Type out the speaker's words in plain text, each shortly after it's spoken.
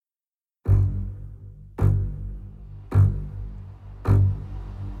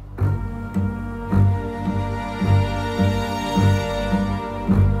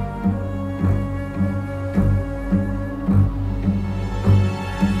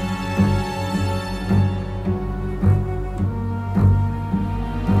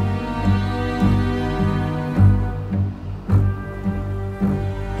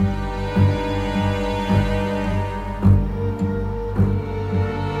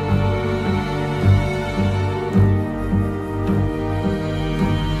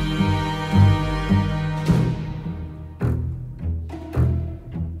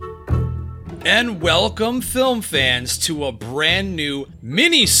And welcome, film fans, to a brand new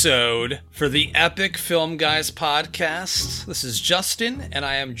mini-sode for the Epic Film Guys podcast. This is Justin, and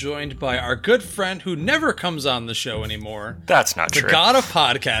I am joined by our good friend who never comes on the show anymore. That's not true. The god of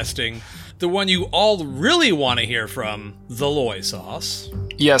podcasting, the one you all really want to hear from, the Loy Sauce.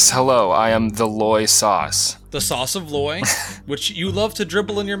 Yes, hello, I am the Loy Sauce. The sauce of Loy, which you love to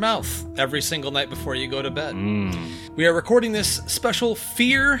dribble in your mouth every single night before you go to bed. We are recording this special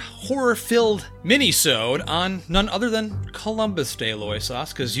fear, horror-filled mini-sode on none other than Columbus Day, Loy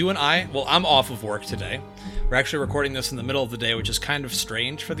Sauce, because you and I'm off of work today. We're actually recording this in the middle of the day, which is kind of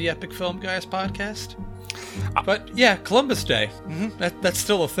strange for the Epic Film Guys podcast. But yeah, Columbus Day, that's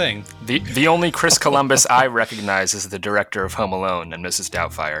still a thing. The only Chris Columbus I recognize is the director of Home Alone and Mrs.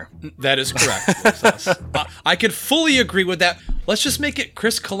 Doubtfire. That is correct. I could fully agree with that. Let's just make it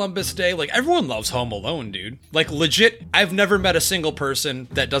Chris Columbus Day. Like, everyone loves Home Alone, dude. Like, legit, I've never met a single person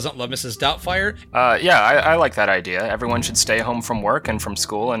that doesn't love Mrs. Doubtfire. I like that idea. Everyone should stay home from work and from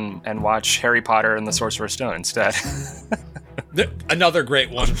school and watch Harry Potter and the Sorcerer's Stone instead. Another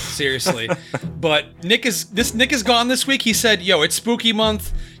great one, seriously. But Nick is gone this week. He said, yo, it's spooky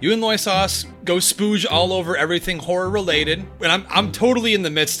month. You and Loy Sauce go spooge all over everything horror related. And I'm totally in the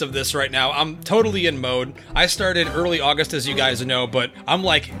midst of this right now. I'm totally in mode. I started early August, as you guys know, but I'm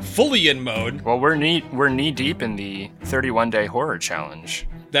like fully in mode. Well, we're knee deep in the 31-day horror challenge.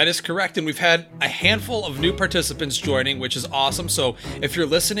 That is correct, and we've had a handful of new participants joining, which is awesome. So if you're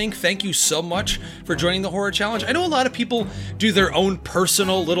listening, thank you so much for joining the Horror Challenge. I know a lot of people do their own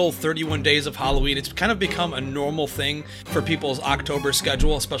personal little 31 days of Halloween. It's kind of become a normal thing for people's October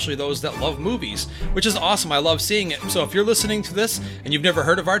schedule, especially those that love movies, which is awesome. I love seeing it. So if you're listening to this and you've never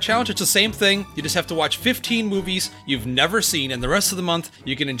heard of our challenge, it's the same thing. You just have to watch 15 movies you've never seen, and the rest of the month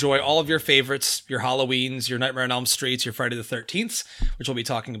you can enjoy all of your favorites, your Halloweens, your Nightmare on Elm Streets, your Friday the 13th, which we'll be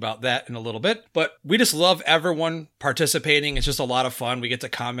talking about that in a little bit. But we just love everyone participating. It's just a lot of fun. We get to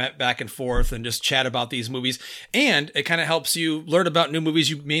comment back and forth and just chat about these movies. And it kind of helps you learn about new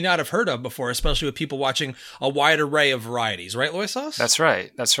movies you may not have heard of before, especially with people watching a wide array of varieties. Right, Loy Sauce? That's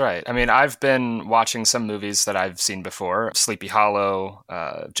right. I mean, I've been watching some movies that I've seen before. Sleepy Hollow,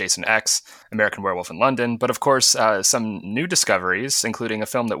 Jason X, American Werewolf in London. But of course, some new discoveries, including a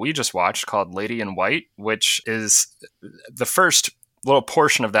film that we just watched called Lady in White, which is the first little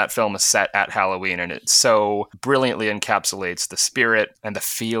portion of that film is set at Halloween, and it so brilliantly encapsulates the spirit and the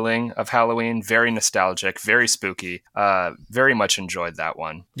feeling of Halloween. Very nostalgic, very spooky. Very much enjoyed that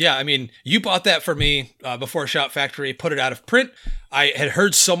one. Yeah, I mean, you bought that for me before Shout Factory put it out of print. I had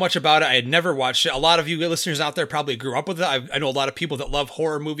heard so much about it. I had never watched it. A lot of you listeners out there probably grew up with it. I know a lot of people that love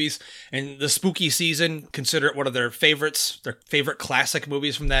horror movies, and the spooky season consider it one of their favorites, their favorite classic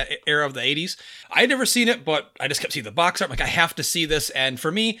movies from that era of the 80s. I had never seen it, but I just kept seeing the box art. I'm like, I have to see this. And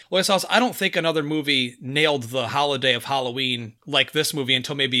for me, Loy Sauce, I don't think another movie nailed the holiday of Halloween like this movie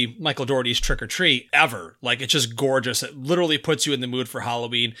until maybe Michael Dougherty's Trick or Treat ever. Like, it's just gorgeous. It literally puts you in the mood for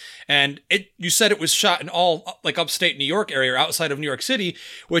Halloween. And you said it was shot in all like upstate New York area or outside of New York City,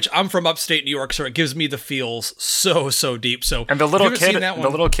 which I'm from upstate New York, so it gives me the feels so deep. So, and the little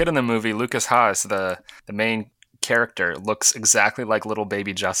kid in the movie, Lucas Haas, the main character, looks exactly like little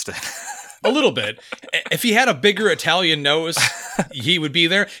baby Justin. A little bit. If he had a bigger Italian nose, he would be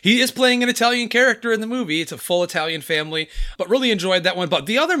there. He is playing an Italian character in the movie. It's a full Italian family, but really enjoyed that one. But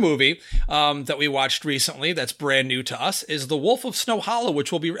the other movie that we watched recently that's brand new to us is The Wolf of Snow Hollow,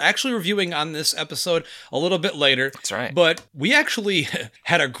 which we'll be actually reviewing on this episode a little bit later. That's right. But we actually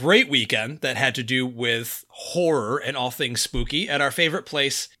had a great weekend that had to do with horror and all things spooky at our favorite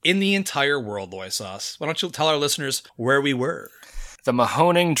place in the entire world, Loy Sauce. Why don't you tell our listeners where we were? The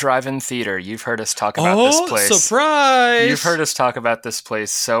Mahoning Drive-In Theater. You've heard us talk about this place. Oh, surprise! You've heard us talk about this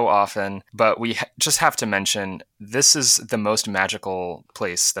place so often, but we just have to mention, this is the most magical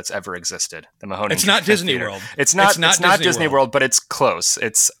place that's ever existed. The Mahoning It's not Disney Theater. World. It's not Disney World, but it's close.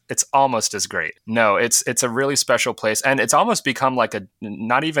 It's almost as great. No, it's a really special place, and it's almost become like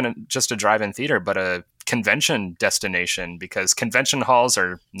not even just a drive-in theater, but a convention destination, because convention halls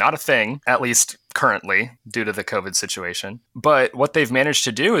are not a thing, at least currently, due to the COVID situation. But what they've managed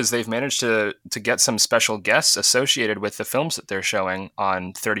to do is they've managed to get some special guests associated with the films that they're showing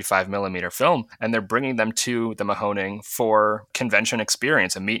on 35 millimeter film, and they're bringing them to the Mahoning for convention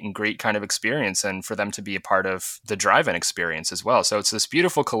experience, a meet and greet kind of experience, and for them to be a part of the drive-in experience as well. So it's this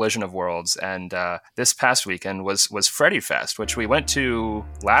beautiful collision of worlds. And this past weekend was Freddy Fest, which we went to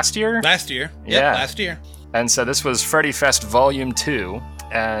last year. Last year. Yeah, last year. And so this was Freddy Fest Volume 2.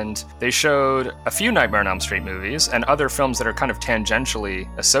 And they showed a few Nightmare on Elm Street movies and other films that are kind of tangentially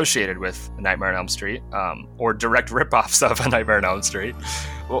associated with Nightmare on Elm Street, or direct ripoffs of A Nightmare on Elm Street,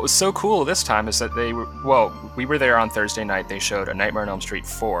 what was so cool this time is that we were there on Thursday night. They showed A Nightmare on Elm Street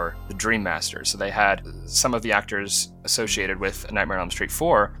 4, The Dream Master. So they had some of the actors associated with A Nightmare on Elm Street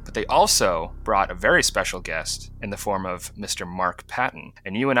 4, but they also brought a very special guest in the form of Mr. Mark Patton.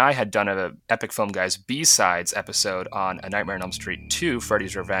 And you and I had done a Epic Film Guys B-Sides episode on A Nightmare on Elm Street 2,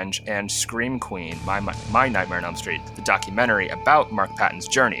 Freddy's Revenge, and Scream Queen, My Nightmare on Elm Street, the documentary about Mark Patton's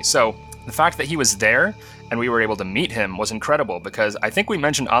journey. So the fact that he was there and we were able to meet him was incredible, because I think we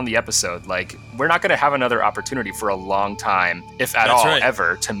mentioned on the episode, like, we're not going to have another opportunity for a long time, if at all,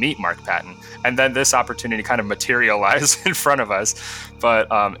 ever, to meet Mark Patton. And then this opportunity kind of materialized in front of us. But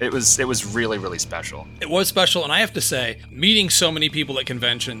it was really, really special. It was special, and I have to say, meeting so many people at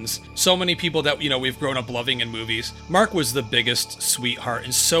conventions, so many people that, we've grown up loving in movies, Mark was the biggest sweetheart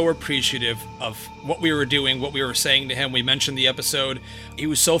and so appreciative of what we were doing, what we were saying to him. We mentioned the episode. He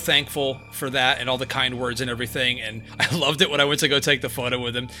was so thankful for that and all the kind words and everything, and I loved it when I went to go take the photo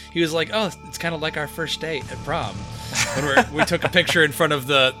with him. He was like, oh, it's kind of like our first date at prom. When we took a picture in front of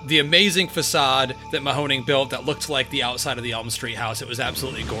the amazing facade that Mahoning built that looked like the outside of the Elm Street house. It was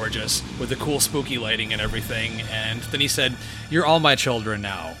absolutely gorgeous with the cool spooky lighting and everything. And then he said, "You're all my children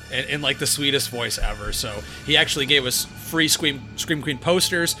now," in like the sweetest voice ever. So he actually gave us free Scream Queen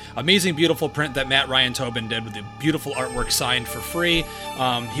posters, amazing beautiful print that Matt Ryan Tobin did with the beautiful artwork signed for free.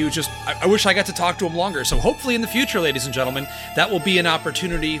 He was just, I wish I got to talk to him longer. So hopefully in the future, ladies and gentlemen, that will be an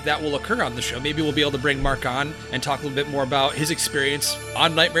opportunity that will occur on the show. Maybe we'll be able to bring Mark on and talk a little bit more about his experience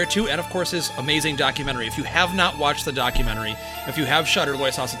on Nightmare 2 and of course his amazing documentary. If you have not watched the documentary, if you have Shudder,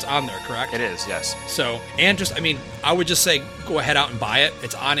 Lois House, it's on there, correct? It is, yes. So, and just, I would just say go ahead out and buy it.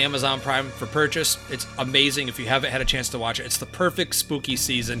 It's on Amazon Prime for purchase. It's amazing if you haven't had a chance to watch it. It's the perfect spooky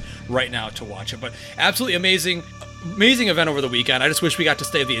season right now to watch it. But absolutely amazing event over the weekend. I just wish we got to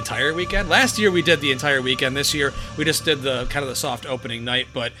stay the entire weekend. Last year we did the entire weekend. This year we just did the kind of the soft opening night,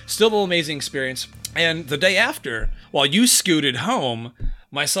 but still an amazing experience. And the day after, while you scooted home,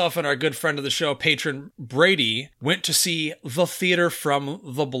 myself and our good friend of the show, patron Brady, went to see The Theater from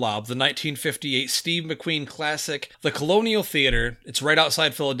the Blob, the 1958 Steve McQueen classic, the Colonial Theater. It's right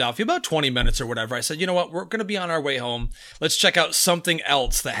outside Philadelphia, about 20 minutes or whatever. I said, you know what, we're going to be on our way home. Let's check out something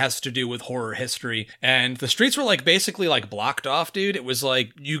else that has to do with horror history. And the streets were basically blocked off, dude. It was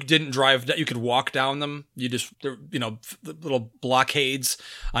like you didn't drive, you could walk down them. You just, little blockades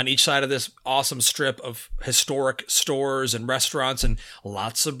on each side of this awesome strip of historic stores and restaurants and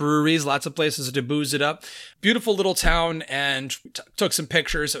lots of breweries, lots of places to booze it up. Beautiful little town, and took some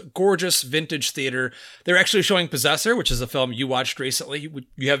pictures. Gorgeous vintage theater. They're actually showing Possessor, which is a film you watched recently.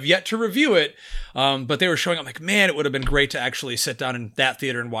 You have yet to review it, but they were showing. I'm like, man, it would have been great to actually sit down in that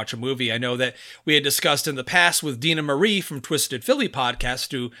theater and watch a movie. I know that we had discussed in the past with Dina Marie from Twisted Philly podcast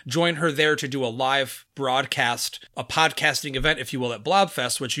to join her there to do a live broadcast, a podcasting event, if you will, at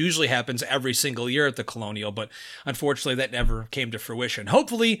Blobfest, which usually happens every single year at the Colonial, but unfortunately that never came to fruition.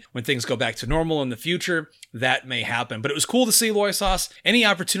 Hopefully, when things go back to normal in the future, that may happen. But it was cool to see Lois Sauce. Any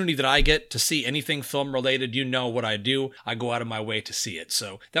opportunity that I get to see anything film related, you know what I do. I go out of my way to see it.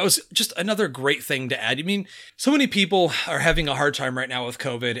 So that was just another great thing to add. So many people are having a hard time right now with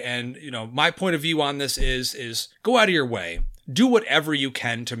COVID, and my point of view on this is go out of your way. Do whatever you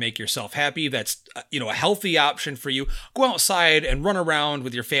can to make yourself happy. That's, a healthy option for you. Go outside and run around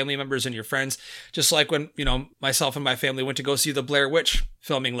with your family members and your friends. Just like when, myself and my family went to go see the Blair Witch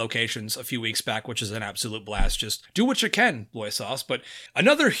filming locations a few weeks back, which is an absolute blast. Just do what you can, Lois Sauce. But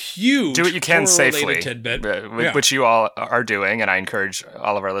another huge do what you can safely tidbit, which you all are doing, and I encourage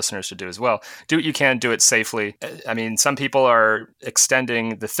all of our listeners to do as well. Do what you can, do it safely. Some people are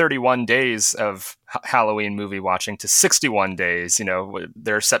extending the 31 days of Halloween movie watching to 61 days.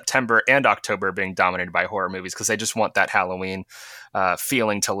 Their September and October being dominated by horror movies because they just want that Halloween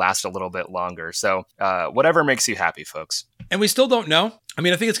feeling to last a little bit longer. So whatever makes you happy, folks. And we still don't know. I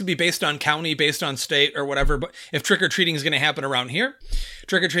think it's going to be based on county, based on state or whatever. But if trick-or-treating is going to happen around here,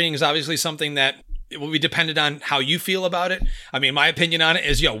 trick-or-treating is obviously something that it will be dependent on how you feel about it. My opinion on it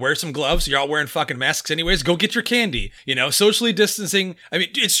is, wear some gloves. You're all wearing fucking masks anyways. Go get your candy. Socially distancing.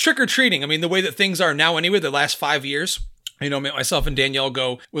 It's trick-or-treating. The way that things are now anyway, the last 5 years. Myself and Danielle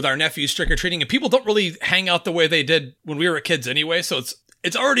go with our nephews trick-or-treating, and people don't really hang out the way they did when we were kids anyway. So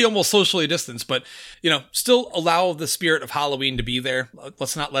it's already almost socially distanced, but, still allow the spirit of Halloween to be there.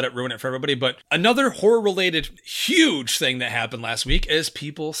 Let's not let it ruin it for everybody. But another horror-related huge thing that happened last week is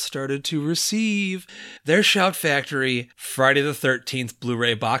people started to receive their Shout Factory Friday the 13th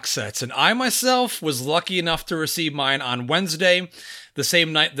Blu-ray box sets. And I myself was lucky enough to receive mine on Wednesday, the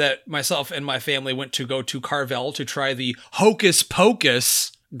same night that myself and my family went to go to Carvel to try the Hocus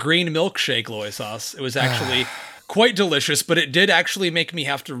Pocus green milkshake, Lois Sauce. It was actually quite delicious, but it did actually make me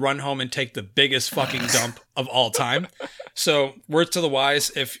have to run home and take the biggest fucking dump of all time. So, words to the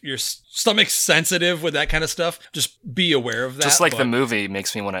wise, if your stomach's sensitive with that kind of stuff, just be aware of that. Just like the movie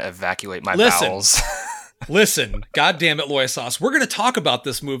makes me want to evacuate my bowels. Listen, goddamn it, Loy Sauce. We're going to talk about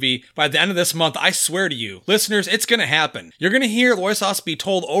this movie by the end of this month. I swear to you, listeners, it's going to happen. You're going to hear Loy Sauce be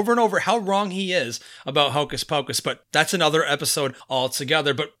told over and over how wrong he is about Hocus Pocus, but that's another episode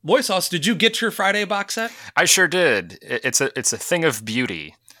altogether. But Loy Sauce, did you get your Friday box set? I sure did. It's a thing of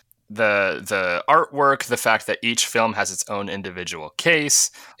beauty. The artwork, the fact that each film has its own individual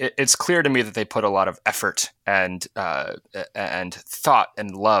case, it's clear to me that they put a lot of effort and thought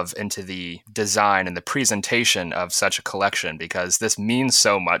and love into the design and the presentation of such a collection, because this means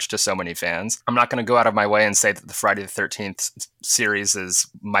so much to so many fans. I'm not going to go out of my way and say that the Friday the 13th series is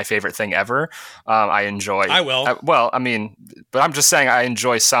my favorite thing ever. I will. But I'm just saying I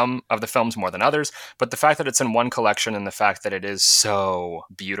enjoy some of the films more than others. But the fact that it's in one collection and the fact that it is so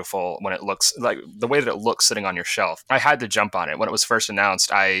beautiful when it looks like the way that it looks sitting on your shelf, I had to jump on it. When it was first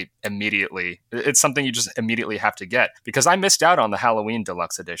announced, it's something you just immediately have to get, because I missed out on the Halloween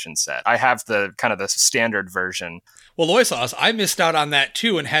Deluxe Edition set. I have the kind of the standard version. Well, Loy Sauce, I missed out on that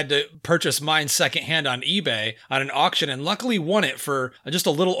too and had to purchase mine secondhand on eBay on an auction, and luckily won it for just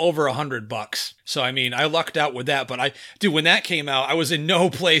a little over $100. So, I mean, I lucked out with that. But when that came out, I was in no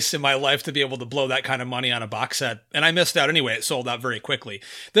place in my life to be able to blow that kind of money on a box set. And I missed out anyway. It sold out very quickly.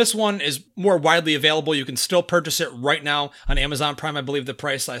 This one is more widely available. You can still purchase it right now on Amazon Prime. I believe the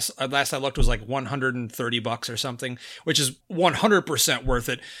price last I looked was like $130 or something, which is 100% worth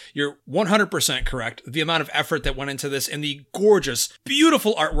it. You're 100% correct. The amount of effort that went into this and the gorgeous,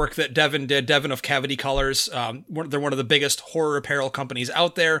 beautiful artwork that Devin did. Devin of Cavity Colors. They're one of the biggest horror apparel companies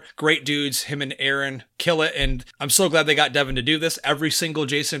out there. Great dudes. Him and Aaron kill it. And I'm so glad they got Devin to do this. Every single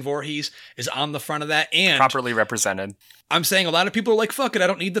Jason Voorhees is on the front of that. And properly represented. I'm saying a lot of people are like, fuck it, I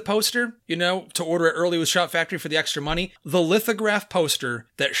don't need the poster, to order it early with Shout Factory for the extra money. The lithograph poster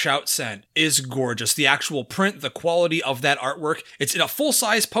that Shout sent is gorgeous. The actual print, the quality of that artwork, it's in a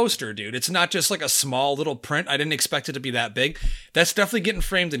full-size poster, dude. It's not just like a small little print. I didn't expect it to be that big. That's definitely getting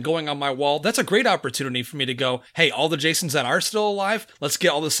framed and going on my wall. That's a great opportunity for me to go, hey, all the Jasons that are still alive, let's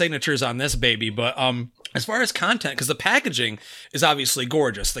get all the signatures on this baby. But as far as content, because the packaging is obviously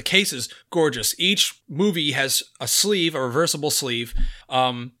gorgeous. The case is gorgeous. Each movie has a sleeve, a reversible sleeve.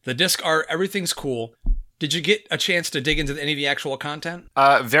 The disc art, everything's cool. Did you get a chance to dig into any of the actual content?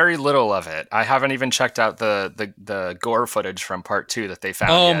 Very little of it. I haven't even checked out the gore footage from part 2 that they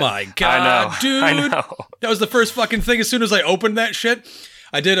found. Oh my god, I know, dude! I know. That was the first fucking thing. As soon as I opened that shit,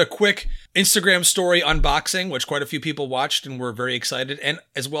 I did a quick Instagram story unboxing, which quite a few people watched and were very excited and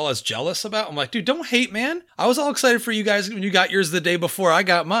as well as jealous about. I'm like, dude, don't hate, man. I was all excited for you guys when you got yours the day before I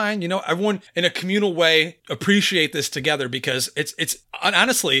got mine. Everyone in a communal way appreciate this together, because it's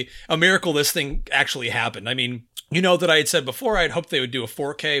honestly a miracle this thing actually happened. I mean, you know that I had said before I'd hoped they would do a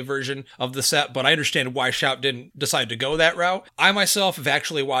 4K version of the set, but I understand why Shout didn't decide to go that route. I myself have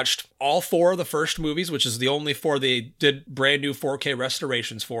actually watched all 4 of the first movies, which is the only 4 they did brand new 4K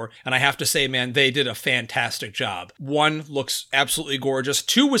restorations for, and I have to say, man, they did a fantastic job. 1 looks absolutely gorgeous.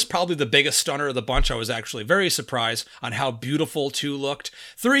 2 was probably the biggest stunner of the bunch. I was actually very surprised on how beautiful 2 looked.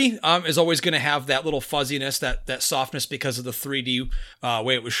 3 is always going to have that little fuzziness, that softness because of the 3D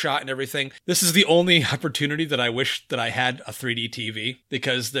way it was shot and everything. This is the only opportunity that I wish that I had a 3D TV,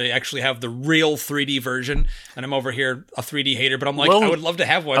 because they actually have the real 3D version, and I'm over here a 3D hater, but I'm like, I would love to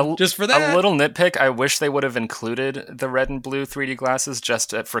have one just for that. A little nitpick, I wish they would have included the red and blue 3D glasses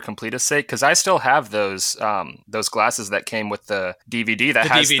just for completeness sake, because I still have those glasses that came with the DVD that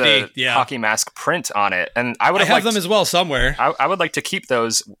has the hockey mask print on it, and I have them as well somewhere. I would like to keep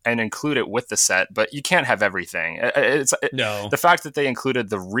those and include it with the set, but you can't have everything. No. The fact that they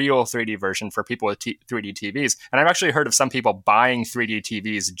included the real 3D version for people with 3D TVs, and I've actually heard of some people buying 3D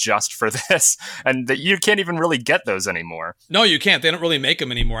TVs just for this, and that you can't even really get those anymore. No, you can't. They don't really make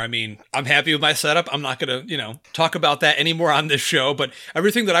them anymore. I mean, I'm happy with my setup. I'm not going to, talk about that anymore on this show, but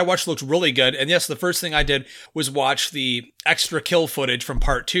everything that I watched looks really good. And yes, the first thing I did was watch the extra kill footage from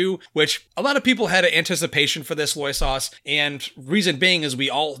part 2, which a lot of people had an anticipation for this, Loy Sauce, and reason being is we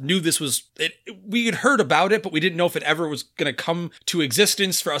all knew this was it. We had heard about it, but we didn't know if it ever was going to come to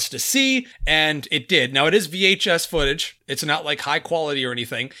existence for us to see, and it did. Now, it is VHS footage. It's not like high quality or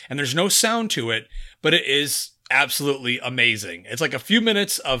anything, and there's no sound to it, but it is absolutely amazing. It's like a few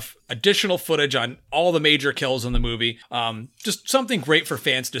minutes of additional footage on all the major kills in the movie. Just something great for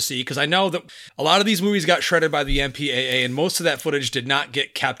fans to see, because I know that a lot of these movies got shredded by the MPAA, and most of that footage did not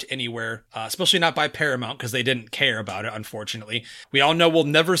get kept anywhere, especially not by Paramount, because they didn't care about it, unfortunately. We all know we'll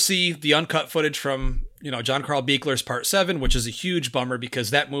never see the uncut footage from John Carl Buechler's Part 7, which is a huge bummer because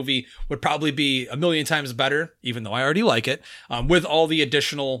that movie would probably be a million times better, even though I already like it, with all the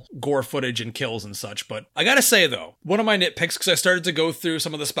additional gore footage and kills and such. But I gotta say, though, one of my nitpicks, because I started to go through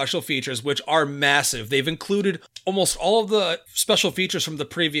some of the special features, which are massive. They've included almost all of the special features from the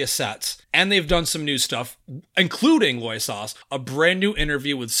previous sets, and they've done some new stuff, including, Loy Sauce, a brand new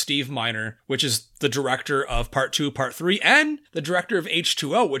interview with Steve Miner, which is the director of Part 2, Part 3, and the director of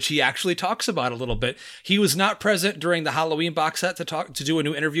H2O, which he actually talks about a little bit. He was not present during the Halloween box set to do a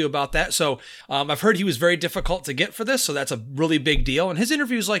new interview about that. So I've heard he was very difficult to get for this. So that's a really big deal. And his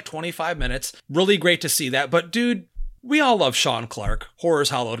interview is like 25 minutes. Really great to see that. But dude, we all love Sean Clark, Horror's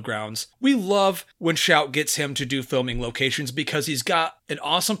Hallowed Grounds. We love when Shout gets him to do filming locations because he's got an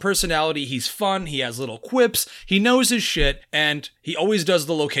awesome personality. He's fun. He has little quips. He knows his shit, and he always does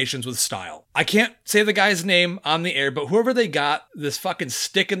the locations with style. I can't say the guy's name on the air, but whoever they got, this fucking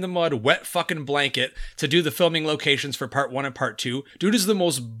stick in the mud, wet fucking blanket to do the filming locations for Part 1 and Part 2, dude is the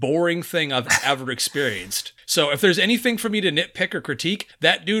most boring thing I've ever experienced. So if there's anything for me to nitpick or critique,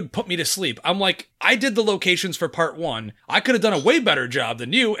 that dude put me to sleep. I'm like, I did the locations for Part 1. I could have done a way better job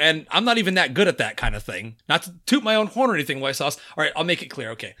than you, and I'm not even that good at that kind of thing. Not to toot my own horn or anything, White Sauce. All right, I'll make it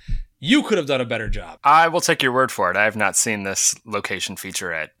clear. Okay. You could have done a better job. I will take your word for it. I have not seen this location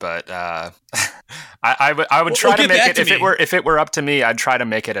featurette, but I would try to make it if it were up to me. I'd try to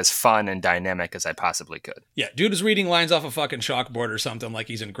make it as fun and dynamic as I possibly could. Yeah, dude is reading lines off a fucking chalkboard or something like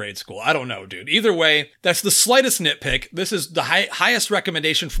he's in grade school. I don't know, dude. Either way, that's the slightest nitpick. This is the highest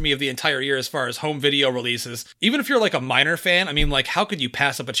recommendation for me of the entire year as far as home video releases. Even if you're like a Miner fan, I mean, like, how could you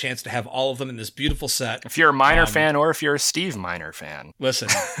pass up a chance to have all of them in this beautiful set? If you're a Miner fan, or if you're a Steve Miner fan, listen.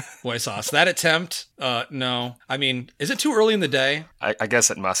 Boy sauce. That attempt, no. I mean, is it too early in the day? I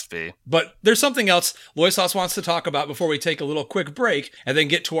guess it must be. But there's something else Loy Sauce wants to talk about before we take a little quick break and then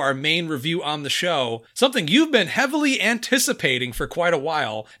get to our main review on the show. Something you've been heavily anticipating for quite a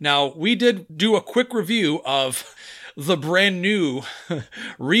while. Now, we did do a quick review of the brand new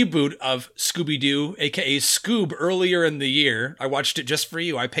reboot of Scooby-Doo, aka Scoob, earlier in the year. I watched it just for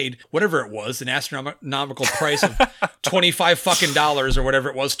you. I paid whatever it was, an astronomical price of $25 fucking dollars or whatever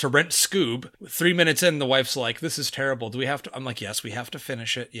it was to rent Scoob. 3 minutes in, the wife's like, "This is terrible. Do we have to?" I'm like, "Yes, we have to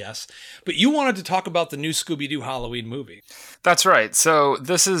finish it. Yes." But you wanted to talk about the new Scooby-Doo Halloween movie. That's right. So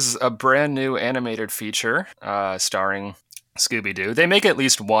this is a brand new animated feature starring Scooby-Doo. They make at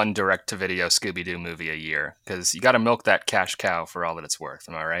least one direct-to-video Scooby-Doo movie a year, because you got to milk that cash cow for all that it's worth.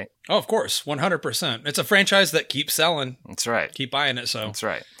 Am I right? Oh, of course. 100%. It's a franchise that keeps selling. That's right. Keep buying it, so. That's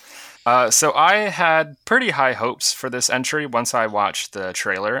right. So I had pretty high hopes for this entry once I watched the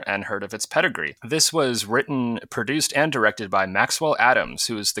trailer and heard of its pedigree. This was written, produced, and directed by Maxwell Adams,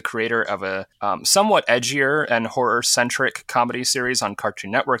 who is the creator of a somewhat edgier and horror-centric comedy series on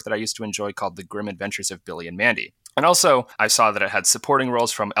Cartoon Network that I used to enjoy called The Grim Adventures of Billy and Mandy. And also, I saw that it had supporting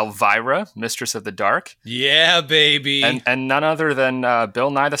roles from Elvira, Mistress of the Dark. Yeah, baby. And none other than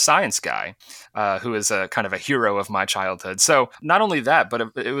Bill Nye the Science Guy, who is a kind of a hero of my childhood. So not only that,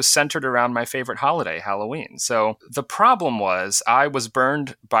 but it was centered around my favorite holiday, Halloween. So the problem was I was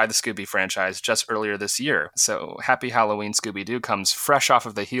burned by the Scooby franchise just earlier this year. So Happy Halloween Scooby-Doo comes fresh off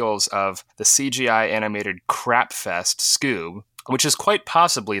of the heels of the CGI animated crap fest Scoob, which is quite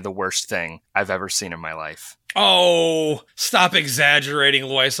possibly the worst thing I've ever seen in my life. Oh, stop exaggerating,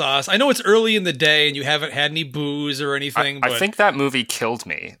 Loy Sauce. I know it's early in the day and you haven't had any booze or anything, but I think that movie killed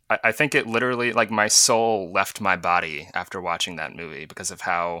me. I think it literally, like, my soul left my body after watching that movie because of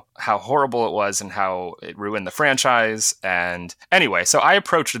how horrible it was and how it ruined the franchise. And anyway, so I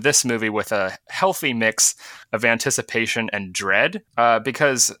approached this movie with a healthy mix of anticipation and dread,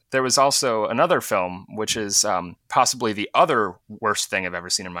 because there was also another film, which is possibly the other worst thing I've ever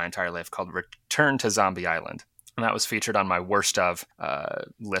seen in my entire life, called Return to Zombie Island. And that was featured on my worst of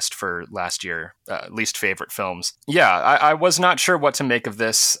list for last year, least favorite films. Yeah, I was not sure what to make of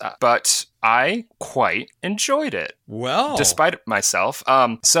this, but I quite enjoyed it. Well, despite myself.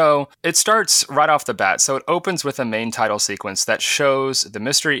 So it starts right off the bat. So it opens with a main title sequence that shows the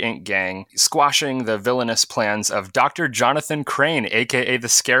Mystery Inc. gang squashing the villainous plans of Dr. Jonathan Crane, aka the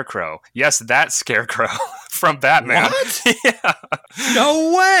Scarecrow. Yes, that Scarecrow from Batman. What? Yeah.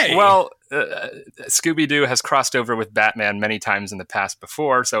 No way. Well, Scooby-Doo has crossed over with Batman many times in the past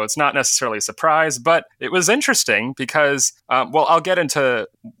before, so it's not necessarily a surprise, but it was interesting because, I'll get into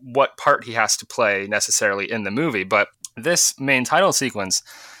what part he has to play necessarily in the movie, but this main title sequence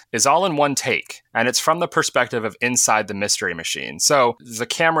is all in one take, and it's from the perspective of inside the Mystery Machine. So the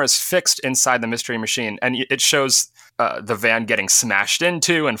camera is fixed inside the Mystery Machine, and it shows the van getting smashed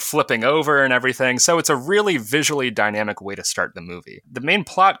into and flipping over and everything. So it's a really visually dynamic way to start the movie. The main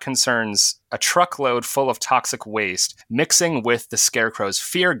plot concerns a truckload full of toxic waste mixing with the Scarecrow's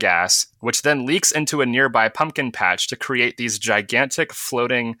fear gas, which then leaks into a nearby pumpkin patch to create these gigantic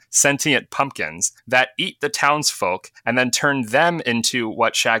floating sentient pumpkins that eat the townsfolk and then turn them into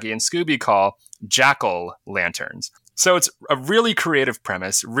what Shaggy and Scooby call jack-o'-lanterns. So it's a really creative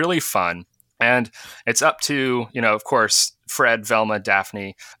premise, really fun. And it's up to, of course, Fred, Velma,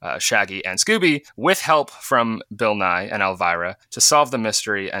 Daphne, Shaggy, and Scooby, with help from Bill Nye and Elvira, to solve the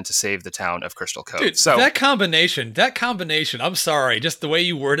mystery and to save the town of Crystal Cove. Dude, so that combination, I'm sorry, just the way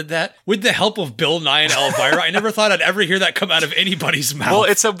you worded that, with the help of Bill Nye and Elvira, I never thought I'd ever hear that come out of anybody's mouth. Well,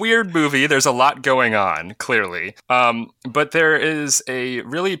 it's a weird movie. There's a lot going on, clearly. But there is a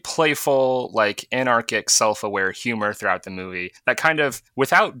really playful, anarchic, self-aware humor throughout the movie that kind of,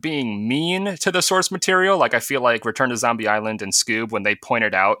 without being mean to the source material, I feel like Return to Zombie Island and Scoob, when they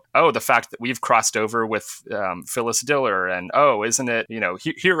pointed out, the fact that we've crossed over with Phyllis Diller, and isn't it,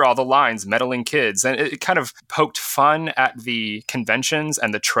 here are all the lines, meddling kids, and it kind of poked fun at the conventions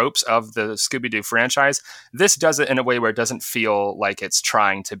and the tropes of the Scooby-Doo franchise. This does it in a way where it doesn't feel like it's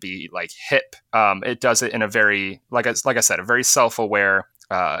trying to be hip. It does it in a very, like I said, a very self-aware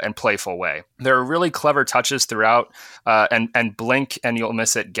and playful way. There are really clever touches throughout, and blink and you'll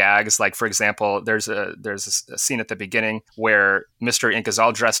miss it gags. For example, there's a scene at the beginning where Mystery Inc. is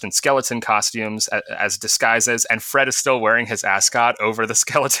all dressed in skeleton costumes as disguises, and Fred is still wearing his ascot over the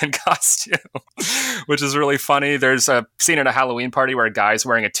skeleton costume, which is really funny. There's a scene at a Halloween party where a guy's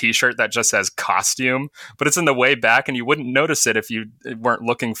wearing a t-shirt that just says costume, but it's in the way back and you wouldn't notice it if you weren't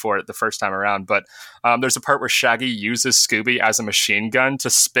looking for it the first time around. But there's a part where Shaggy uses Scooby as a machine gun to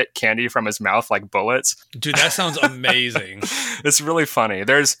spit candy from his mouth like bullets. Dude, that sounds amazing. It's really funny.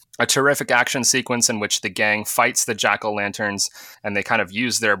 There's a terrific action sequence in which the gang fights the jack-o'-lanterns, and they kind of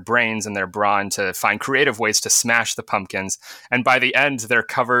use their brains and their brawn to find creative ways to smash the pumpkins. And by the end, they're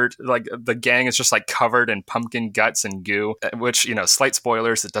covered, the gang is just covered in pumpkin guts and goo, which, slight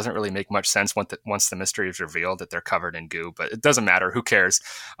spoilers, it doesn't really make much sense once the mystery is revealed that they're covered in goo, but it doesn't matter. Who cares?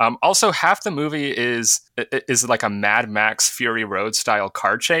 Also, half the movie is like a Mad Max Fury Road style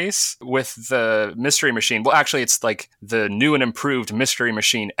car chase with the Mystery Machine. Well, actually, it's the new and improved Mystery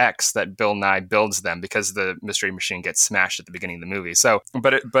Machine X that Bill Nye builds them, because the Mystery Machine gets smashed at the beginning of the movie. So,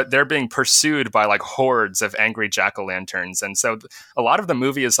 but they're being pursued by hordes of angry jack-o'-lanterns, and so a lot of the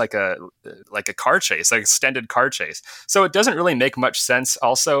movie is like a car chase, extended car chase. So it doesn't really make much sense.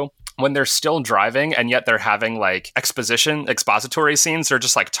 Also, when they're still driving and yet they're having expository scenes, they're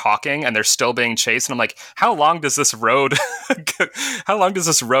just talking and they're still being chased, and I'm like, how long does this road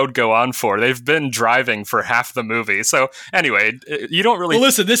go on for? They've been driving for half the movie. So anyway, you don't really. Well,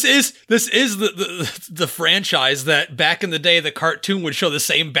 listen, this is the franchise that back in the day the cartoon would show the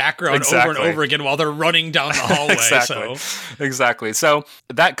same background over and over again while they're running down the hallway. Exactly. So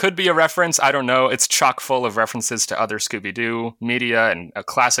that could be a reference. I don't know. It's chock full of references to other Scooby-Doo media and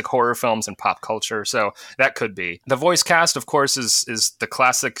classic horror films and pop culture. So that could be. The voice cast, of course, is the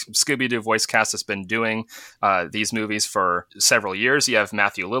classic Scooby-Doo voice cast that's been doing these movies for several years. You have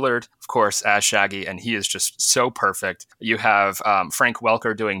Matthew Lillard, of course, as Shaggy, and he is just so perfect. You have Frank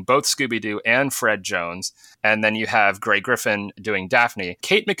Welker doing both Scooby-Doo and Fred Jones. And then you have Grey Griffin doing Daphne.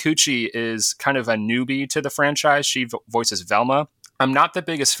 Kate Micucci is kind of a newbie to the franchise. She voices Velma. I'm not the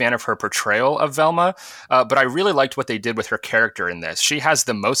biggest fan of her portrayal of Velma, but I really liked what they did with her character in this. She has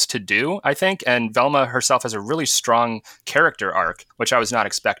the most to do, I think, and Velma herself has a really strong character arc, which I was not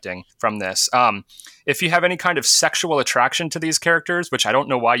expecting from this. If you have any kind of sexual attraction to these characters, which I don't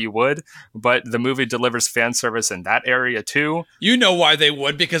know why you would, but the movie delivers fan service in that area too. You know why they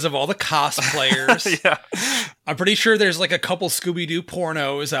would, because of all the cosplayers. Yeah. I'm pretty sure there's a couple Scooby-Doo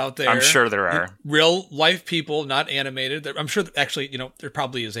pornos out there. I'm sure there are. Real life people, not animated. I'm sure actually, there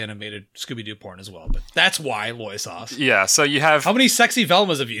probably is animated Scooby-Doo porn as well, but that's why, Loisos. Yeah, so you have... How many sexy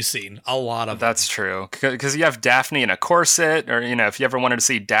Velmas have you seen? A lot of them. That's true. Because you have Daphne in a corset, or, if you ever wanted to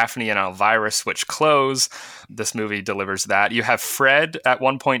see Daphne and Elvira switch clothes, this movie delivers that. You have Fred at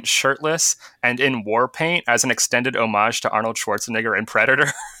one point shirtless and in war paint as an extended homage to Arnold Schwarzenegger in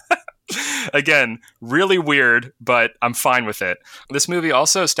Predator. Again, really weird, but I'm fine with it. This movie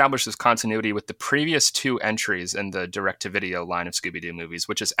also establishes continuity with the previous two entries in the direct-to-video line of Scooby-Doo movies,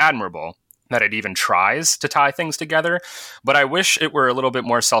 which is admirable that it even tries to tie things together. But I wish it were a little bit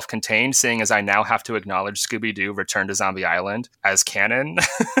more self-contained, seeing as I now have to acknowledge Scooby-Doo Return to Zombie Island as canon.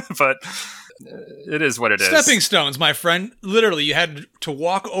 But it is what it is. Stepping stones, my friend. Literally, you had to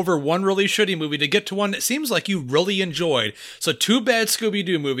walk over one really shitty movie to get to one that seems like you really enjoyed. So 2 bad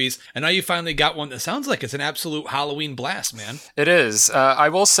Scooby-Doo movies, and now you finally got one that sounds like it's an absolute Halloween blast, man. It is. I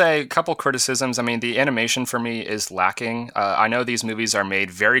will say a couple criticisms. I mean, the animation for me is lacking. I know these movies are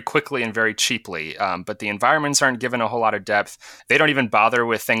made very quickly and very cheaply, but the environments aren't given a whole lot of depth. They don't even bother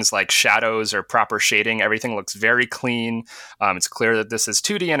with things like shadows or proper shading. Everything looks very clean. It's clear that this is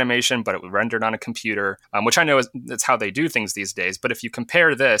 2D animation, but it was rendered on a computer, which I know that's how they do things these days. But if you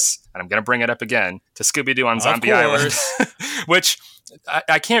compare this, and I'm going to bring it up again, to Scooby-Doo on Zombie Island, which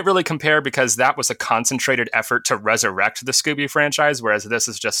I can't really compare because that was a concentrated effort to resurrect the Scooby franchise, whereas this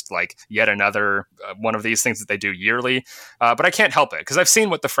is just like yet another one of these things that they do yearly. But I can't help it because I've seen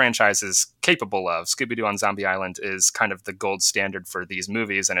what the franchise is capable of. Scooby-Doo on Zombie Island is kind of the gold standard for these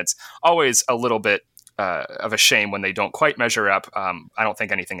movies, and it's always a little bit of a shame when they don't quite measure up. I don't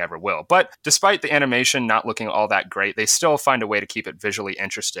think anything ever will. But despite the animation not looking all that great, they still find a way to keep it visually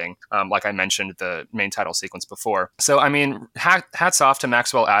interesting. Like I mentioned, the main title sequence before. So, I mean, hats off to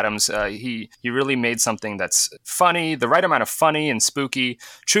Maxwell Atoms. He really made something that's funny, the right amount of funny and spooky,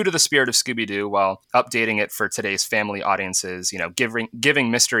 true to the spirit of Scooby-Doo, while updating it for today's family audiences, giving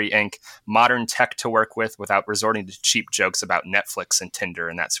Mystery Inc. modern tech to work with without resorting to cheap jokes about Netflix and Tinder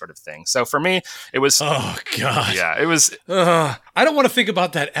and that sort of thing. So for me, it was... Oh, God. Yeah, it was... I don't want to think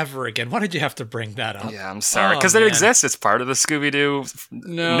about that ever again. Why did you have to bring that up? Yeah, I'm sorry. Because it exists. It's part of the Scooby-Doo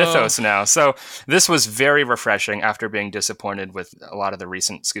mythos now. So this was very refreshing after being disappointed with a lot of the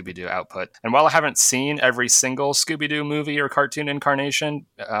recent Scooby-Doo output. And while I haven't seen every single Scooby-Doo movie or cartoon incarnation,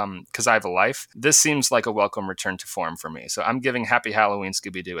 because I have a life, this seems like a welcome return to form for me. So I'm giving Happy Halloween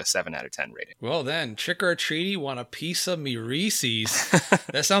Scooby-Doo a 7 out of 10 rating. Well then, trick or treaty, want a piece of me Reese's.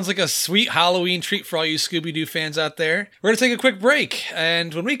 That sounds like a sweet Halloween treat for all you Scooby-Doo fans out there. We're going to take a quick break,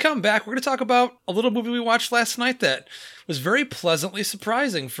 and when we come back, we're going to talk about a little movie we watched last night that was very pleasantly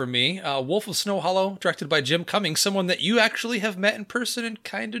surprising for me. Wolf of Snow Hollow, directed by Jim Cummings, someone that you actually have met in person and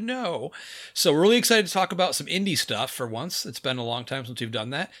kind of know. So we're really excited to talk about some indie stuff for once. It's been a long time since we've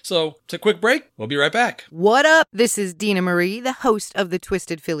done that. So it's a quick break. We'll be right back. What up? This is Dina Marie, the host of the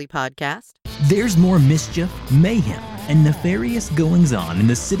Twisted Philly podcast. There's more mischief, mayhem, and nefarious goings-on in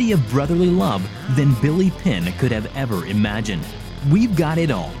the city of brotherly love than Billy Penn could have ever imagined. We've got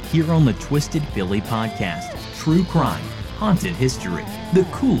it all here on the Twisted Philly podcast. True crime, haunted history, the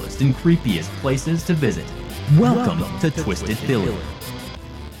coolest and creepiest places to visit. Welcome to Twisted Philly.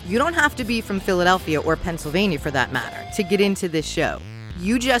 You don't have to be from Philadelphia or Pennsylvania for that matter to get into this show.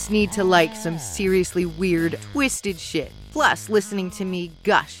 You just need to like some seriously weird, twisted shit. Plus, listening to me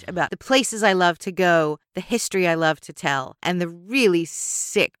gush about the places I love to go, the history I love to tell, and the really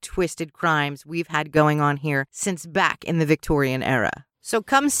sick, twisted crimes we've had going on here since back in the Victorian era. So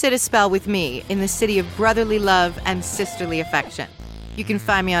come sit a spell with me in the city of brotherly love and sisterly affection. You can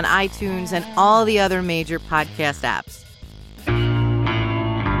find me on iTunes and all the other major podcast apps.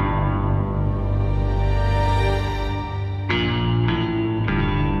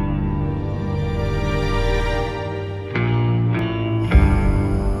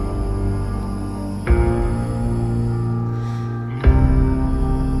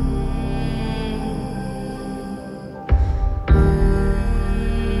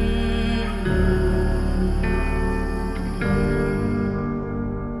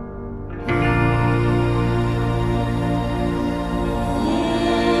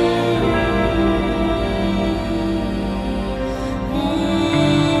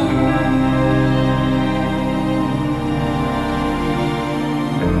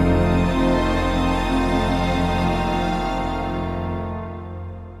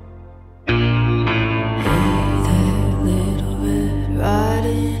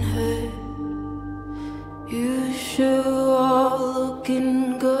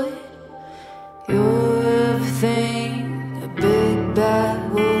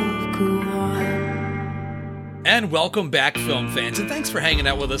 Welcome back, film fans, and thanks for hanging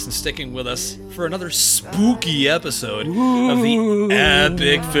out with us and sticking with us for another spooky episode of the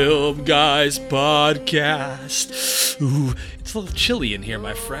Epic Film Guys podcast. Ooh, it's a little chilly in here,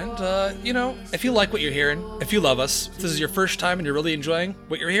 my friend. If you like what you're hearing, if you love us, if this is your first time and you're really enjoying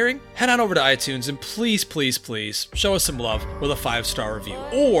what you're hearing, head on over to iTunes and please, please, please show us some love with a 5-star review.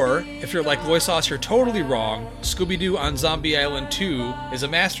 Or, if you're like Voice Sauce, you're totally wrong. Scooby-Doo on Zombie Island 2 is a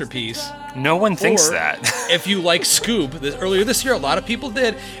masterpiece. No one thinks Or, that. if you like Scoob, earlier this year, a lot of people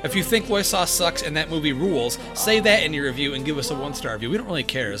did. If you think Loisos sucks and that movie rules, say that in your review and give us a 1-star review. We don't really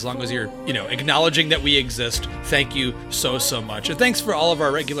care as long as you're, acknowledging that we exist. Thank you so much. And thanks for all of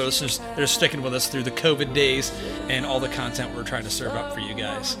our regular listeners that are sticking with us through the COVID days and all the content we're trying to serve up for you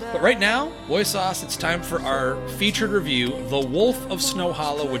guys. But right now, Loisos, it's time for our featured review, The Wolf of Snow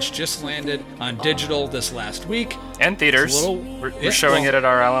Hollow, which just landed on digital this last week. And theaters. We're showing it at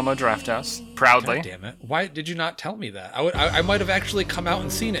our Alamo Drafthouse. Proudly. God damn it. Why did you not tell me that? I might have actually come out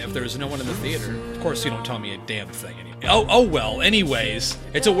and seen it if there was no one in the theater. Of course, you don't tell me a damn thing anymore. Oh well, anyways.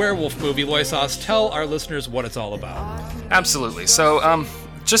 It's a werewolf movie, Loisos. Tell our listeners what it's all about. Absolutely. So,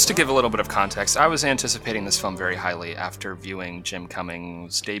 just to give a little bit of context, I was anticipating this film very highly after viewing Jim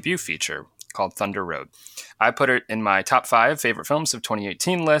Cummings' debut feature called Thunder Road. I put it in my top 5 favorite films of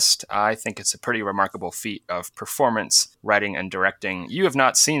 2018 list. I think it's a pretty remarkable feat of performance, writing, and directing. You have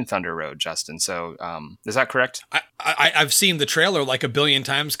not seen Thunder Road, Justin, so is that correct? I've seen the trailer like a billion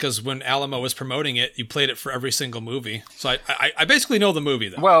times because when Alamo was promoting it, you played it for every single movie. So I basically know the movie,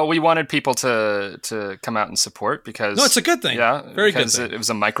 though. Well, we wanted people to come out and support because... No, it's a good thing. Yeah, very good thing. It was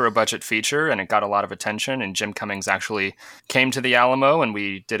a micro-budget feature and it got a lot of attention, and Jim Cummings actually came to the Alamo and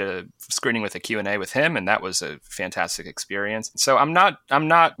we did a screening with a Q&A with him, and that was a fantastic experience. So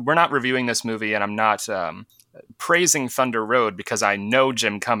we're not reviewing this movie, and I'm not praising Thunder Road because I know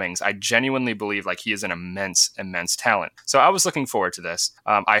Jim Cummings. I genuinely believe like he is an immense talent. So I was looking forward to this.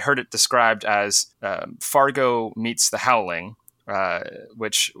 I heard it described as Fargo meets The Howling,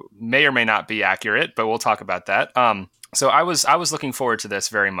 which may or may not be accurate, but we'll talk about that. So I was looking forward to this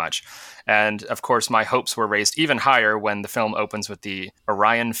very much. And of course, my hopes were raised even higher when the film opens with the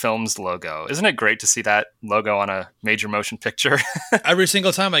Orion Films logo. Isn't it great to see that logo on a major motion picture? Every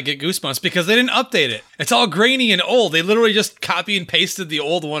single time I get goosebumps because they didn't update it. It's all grainy and old. They literally just copy and pasted the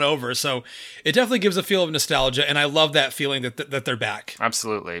old one over. So it definitely gives a feel of nostalgia. And I love that feeling that they're back.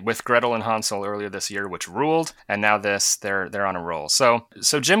 Absolutely. With Gretel and Hansel earlier this year, which ruled. And now this, they're on a roll. So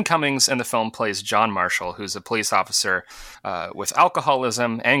Jim Cummings in the film plays John Marshall, who's a police officer with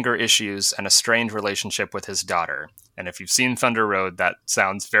alcoholism, anger issues, and a strained relationship with his daughter. And if you've seen Thunder Road, that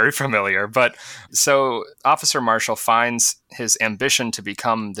sounds very familiar. But so Officer Marshall finds his ambition to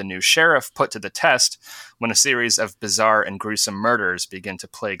become the new sheriff put to the test when a series of bizarre and gruesome murders begin to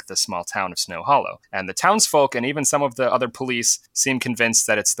plague the small town of Snow Hollow. And the townsfolk and even some of the other police seem convinced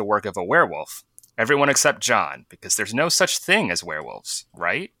that it's the work of a werewolf. Everyone except John, because there's no such thing as werewolves,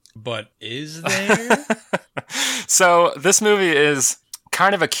 right? But is there? So this movie is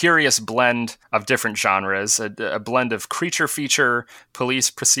kind of a curious blend of different genres, a blend of creature feature,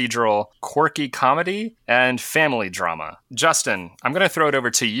 police procedural, quirky comedy, and family drama. Justin, I'm going to throw it over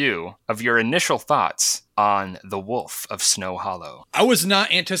to you of your initial thoughts on The Wolf of Snow Hollow. I was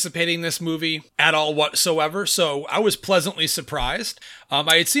not anticipating this movie at all whatsoever, so I was pleasantly surprised.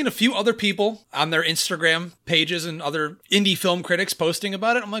 I had seen a few other people on their Instagram pages and other indie film critics posting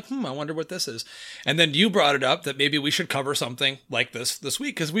about it. I'm like, I wonder what this is. And then you brought it up that maybe we should cover something like this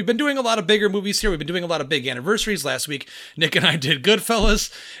week, because we've been doing a lot of bigger movies here. We've been doing a lot of big anniversaries. Last week, Nick and I did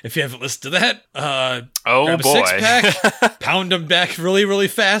Goodfellas. If you haven't listened to that, grab a boy. 6-pack, pound them back really, really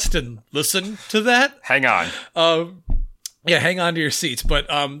fast and listen to that. Hang on. Yeah, hang on to your seats. But,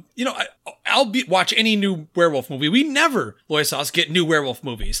 I'll watch any new werewolf movie. We never, Loisos, get new werewolf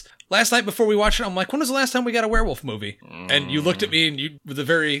movies. Last night before we watched it, I'm like, when was the last time we got a werewolf movie? And you looked at me and you with a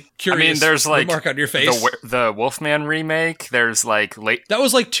very curious there's like remark on your face. The Wolfman remake. There's like late. That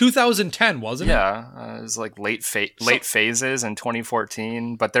was like 2010, wasn't it? Yeah, it was like late phases in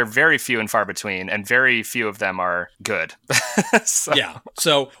 2014, but they're very few and far between, and very few of them are good. Yeah.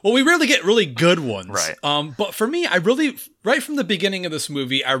 So, we rarely get really good ones. Right. But for me, right from the beginning of this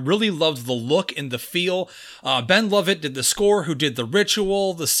movie, I really loved the look and the feel. Ben Lovett did the score, who did The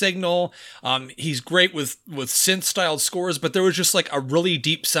Ritual, The Signal. He's great with synth-styled scores, but there was just like a really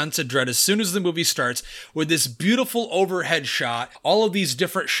deep sense of dread as soon as the movie starts with this beautiful overhead shot, all of these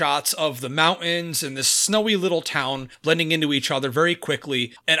different shots of the mountains and this snowy little town blending into each other very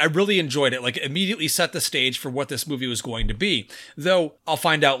quickly. And I really enjoyed it. Like, immediately set the stage for what this movie was going to be. Though I'll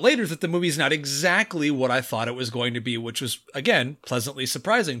find out later that the movie's not exactly what I thought it was going to be, which was, again, pleasantly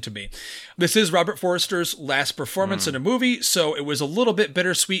surprising to me. This is Robert Forster's last performance in a movie, so it was a little bit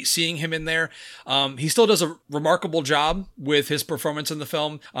bittersweet seeing him in there. He still does a remarkable job with his performance in the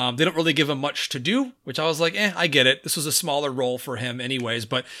film. They don't really give him much to do, which I was like, I get it. This was a smaller role for him anyways,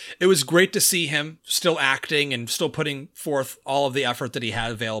 but it was great to see him still acting and still putting forth all of the effort that he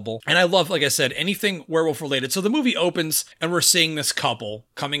had available. And I love, like I said, anything werewolf related. So the movie opens and we're seeing this couple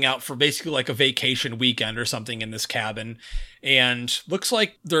coming out for basically like a vacation weekend or something in this cabin. and looks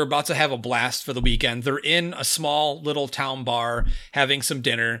like they're about to have a blast for the weekend. They're in a small little town bar having some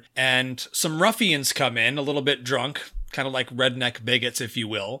dinner, and some ruffians come in a little bit drunk, kind of like redneck bigots, if you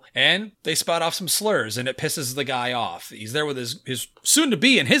will, and they spout off some slurs, and it pisses the guy off. He's there with his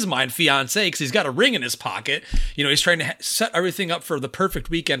soon-to-be, in his mind, fiancée, because he's got a ring in his pocket. You know, he's trying to set everything up for the perfect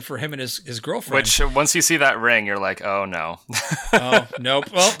weekend for him and his girlfriend. Which, once you see that ring, you're like, oh, no. Oh, nope.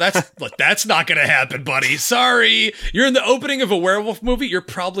 Well, that's not going to happen, buddy. Sorry. You're in the opening of a werewolf movie. You're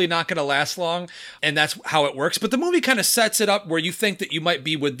probably not going to last long, and that's how it works. But the movie kind of sets it up where you think that you might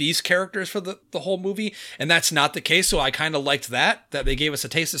be with these characters for the whole movie, and that's not the case. So I kind of liked that they gave us a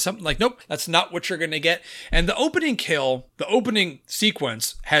taste of something. Like, nope, that's not what you're going to get. And the opening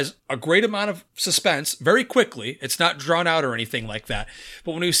sequence has a great amount of suspense very quickly. It's not drawn out or anything like that.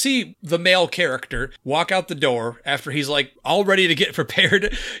 But when you see the male character walk out the door after he's like all ready to get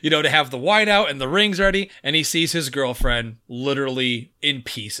prepared, you know, to have the wine out and the rings ready, and he sees his girlfriend literally in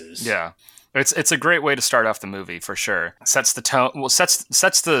pieces. Yeah. It's a great way to start off the movie, for sure. Sets the tone. Well, sets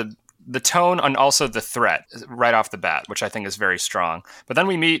the tone and also the threat right off the bat, which I think is very strong. But then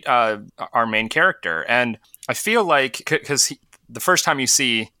we meet our main character, and I feel like, because the first time you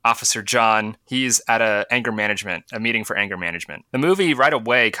see Officer John, he's at a meeting for anger management. The movie right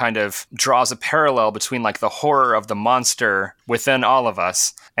away kind of draws a parallel between like the horror of the monster within all of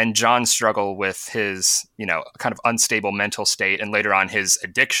us and John's struggle with his, you know, kind of unstable mental state, and later on his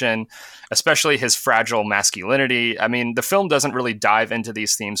addiction, especially his fragile masculinity. I mean, the film doesn't really dive into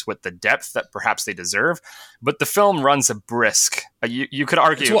these themes with the depth that perhaps they deserve, but the film runs a brisk, you could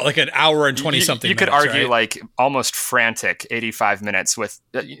argue... It's what, like an hour and 20-something You could minutes, argue, right? like, almost frantic 85 minutes with...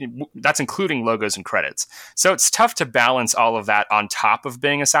 that's including logos and credits. So it's tough to balance all of that on top of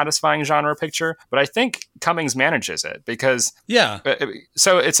being a satisfying genre picture, but I think Cummings manages it, because... Yeah.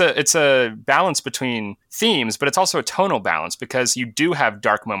 So it's a balance between themes, but it's also a tonal balance, because you do have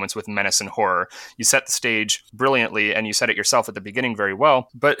dark moments with menace and horror. You set the stage brilliantly, and you set it yourself at the beginning very well,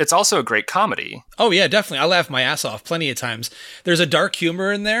 but it's also a great comedy. Oh yeah, definitely. I laughed my ass off plenty of times. There's a dark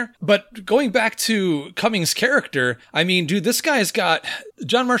humor in there, but going back to Cummings' character, I mean, dude, this guy's got...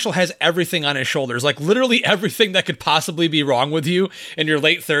 John Marshall has everything on his shoulders. Like, literally everything that could possibly be wrong with you in your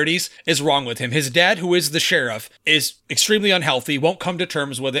late 30s is wrong with him. His dad, who is the sheriff, is extremely unhealthy, won't come to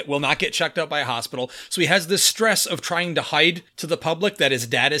terms with it, will not get checked out by a hospital. So he has this stress of trying to hide to the public that his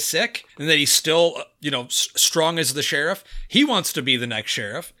dad is sick and that he's still, you know, strong as the sheriff. He wants to be the next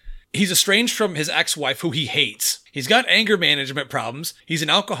sheriff. He's estranged from his ex-wife, who he hates. He's got anger management problems. He's an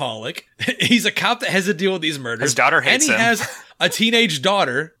alcoholic. He's a cop that has to deal with these murders. His daughter hates him. And he has a teenage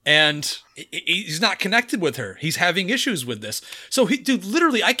daughter, and he's not connected with her. He's having issues with this. So, dude,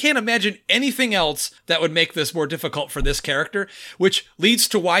 literally, I can't imagine anything else that would make this more difficult for this character, which leads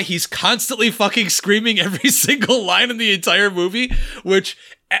to why he's constantly fucking screaming every single line in the entire movie, which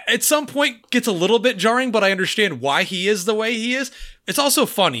at some point gets a little bit jarring, but I understand why he is the way he is. It's also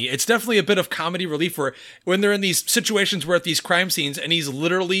funny. It's definitely a bit of comedy relief where when they're in these situations where at these crime scenes and he's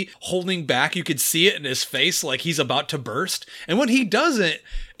literally holding back, you could see it in his face like he's about to burst. And when he doesn't,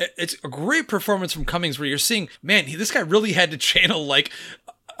 it's a great performance from Cummings where you're seeing, man, this guy really had to channel like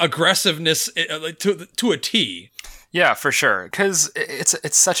aggressiveness to a T. Yeah, for sure. Because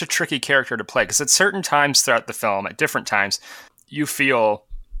it's such a tricky character to play. Because at certain times throughout the film, at different times, you feel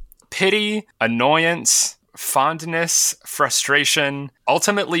pity, annoyance, fondness, frustration,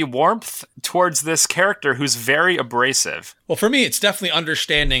 ultimately warmth towards this character who's very abrasive. Well, for me, it's definitely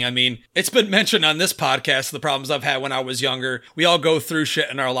understanding. I mean, it's been mentioned on this podcast, the problems I've had when I was younger. We all go through shit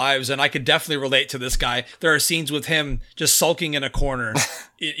in our lives, and I could definitely relate to this guy. There are scenes with him just sulking in a corner,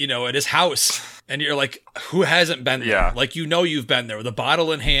 you know, at his house. And you're like, who hasn't been there? Yeah. Like, you know, you've been there with a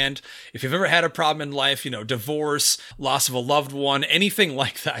bottle in hand. If you've ever had a problem in life, you know, divorce, loss of a loved one, anything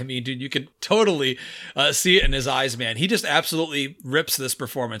like that. I mean, dude, you could totally see it in his eyes, man. He just absolutely rips this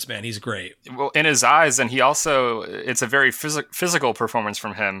performance, man. He's great. Well, in his eyes, and he also, it's a very physical performance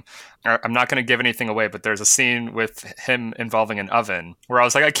from him. I'm not going to give anything away, but there's a scene with him involving an oven where I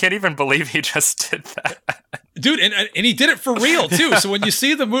was like, I can't even believe he just did that. Dude, and he did it for real, too. So when you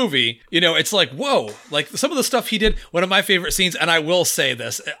see the movie, you know, it's like, whoa. Like, some of the stuff he did, one of my favorite scenes, and I will say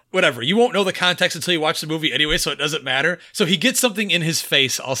this, whatever, you won't know the context until you watch the movie anyway, so it doesn't matter. So he gets something in his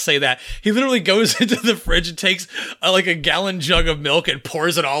face, I'll say that. He literally goes into the fridge and takes like a gallon jug of milk and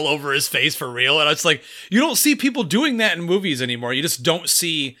pours it all over his face for real. And it's like, you don't see people doing that in movies anymore. You just don't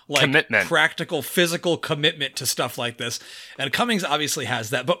see, like, commitment. Practical, physical commitment to stuff like this. And Cummings obviously has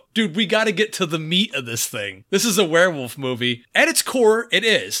that. But, dude, we got to get to the meat of this thing. kidding. This is a werewolf movie. At its core, it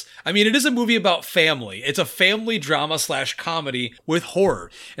is. I mean, it is a movie about family. It's a family drama / comedy with horror.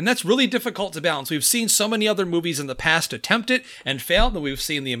 And that's really difficult to balance. We've seen so many other movies in the past attempt it and fail. And we've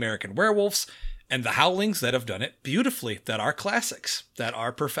seen The American Werewolves and The Howlings that have done it beautifully, that are classics, that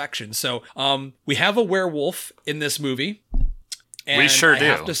are perfection. So we have a werewolf in this movie. And we sure do. I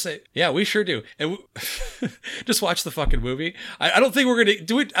have to say, yeah, we sure do. And just watch the fucking movie. I don't think we're going to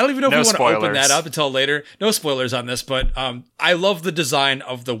do it. I don't even know if we want to open that up until later. No spoilers on this, but I love the design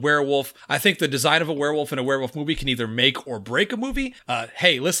of the werewolf. I think the design of a werewolf in a werewolf movie can either make or break a movie.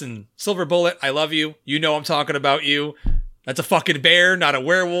 Hey, listen, Silver Bullet, I love you. You know I'm talking about you. That's a fucking bear, not a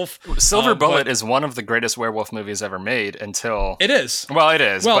werewolf. Silver Bullet is one of the greatest werewolf movies ever made until... It is. Well, it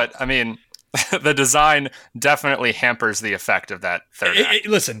is, but I mean... the design definitely hampers the effect of that third act.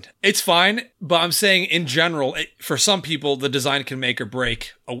 Listen, it's fine, but I'm saying in general, for some people, the design can make or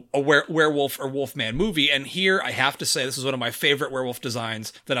break a werewolf or wolfman movie. And here, I have to say, this is one of my favorite werewolf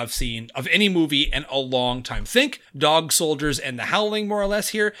designs that I've seen of any movie in a long time. Think Dog Soldiers and The Howling, more or less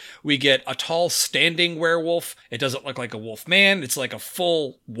here. We get a tall, standing werewolf. It doesn't look like a wolf man. It's like a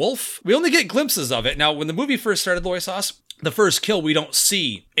full wolf. We only get glimpses of it. Now, when the movie first started, Loy Sauce, the first kill, we don't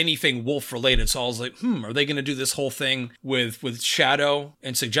see anything wolf related. So I was like, are they going to do this whole thing with shadow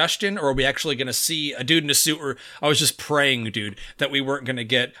and suggestion? Or are we actually going to see a dude in a suit? Or I was just praying, dude, that we weren't going to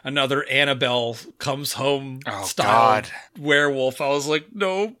get another Annabelle Comes Home style werewolf. I was like,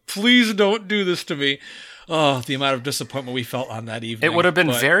 no, please don't do this to me. Oh, the amount of disappointment we felt on that evening. It would have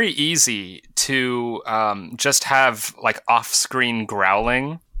been very easy to just have like off-screen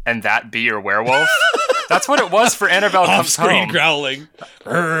growling and that be your werewolf. That's what it was for Annabelle Comes Home. Off-screen growling.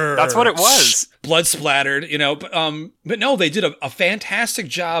 That's what it was. Blood splattered, but no, they did a fantastic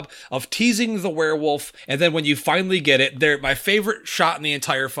job of teasing the werewolf. And then when you finally get it, my favorite shot in the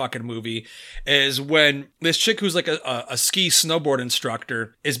entire fucking movie is when this chick who's like a ski snowboard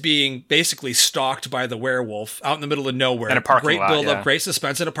instructor is being basically stalked by the werewolf out in the middle of nowhere. In a parking lot, great build-up, great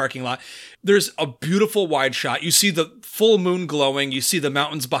suspense in a parking lot. There's a beautiful wide shot. You see the full moon glowing. You see the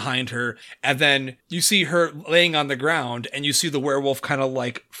mountains behind her. And then you see her laying on the ground and you see the werewolf kind of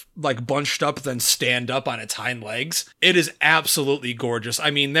like bunched up, then stand up on its hind legs. It is absolutely gorgeous.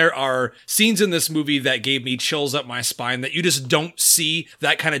 I mean, there are scenes in this movie that gave me chills up my spine that you just don't see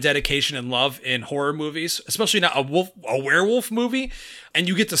that kind of dedication and love in horror movies, especially not a werewolf movie. And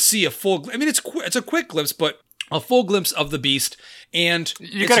you get to see a full, I mean, it's a quick glimpse, but a full glimpse of the beast. And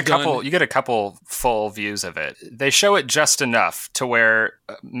you get a couple full views of it. They show it just enough to where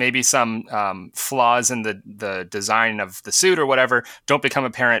maybe some flaws in the design of the suit or whatever don't become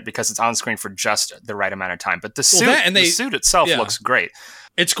apparent because it's on screen for just the right amount of time. But the suit itself looks great.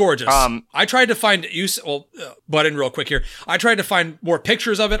 It's gorgeous. I tried to find butt in real quick here. I tried to find more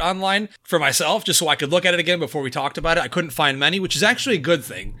pictures of it online for myself, just so I could look at it again before we talked about it. I couldn't find many, which is actually a good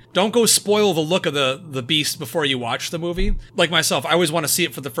thing. Don't go spoil the look of the beast before you watch the movie. Like myself, I always want to see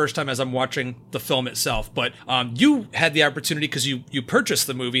it for the first time as I'm watching the film itself. But you had the opportunity because you purchased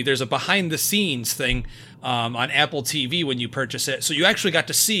the movie. There's a behind the scenes thing on Apple TV when you purchase it. So you actually got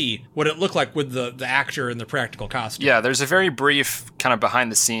to see what it looked like with the actor and the practical costume. Yeah, there's a very brief kind of behind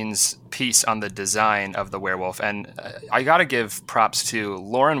the scenes piece on the design of the werewolf. And I got to give props to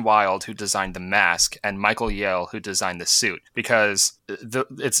Lauren Wild, who designed the mask, and Michael Yale, who designed the suit, because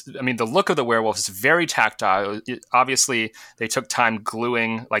the look of the werewolf is very tactile. Obviously, they took time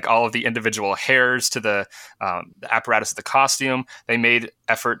gluing like all of the individual hairs to the apparatus of the costume. They made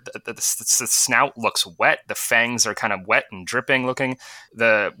effort. The snout looks wet. The fangs are kind of wet and dripping looking.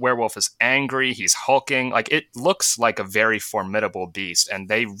 The werewolf is angry. He's hulking. Like, it looks like a very formidable beast. And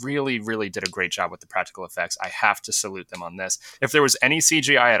they really, really did a great job with the practical effects. I have to salute them on this. If there was any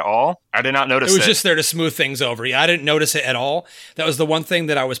CGI at all, I did not notice it. It was just there to smooth things over. Yeah, I didn't notice it at all. That was the one thing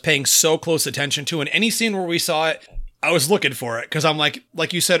that I was paying so close attention to. In any scene where we saw it, I was looking for it because I'm like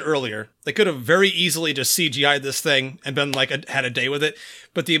you said earlier, they could have very easily just CGI'd this thing and been had a day with it.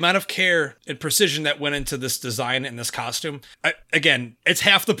 But the amount of care and precision that went into this design and this costume, again, it's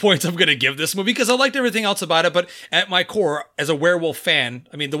half the points I'm going to give this movie because I liked everything else about it. But at my core, as a werewolf fan,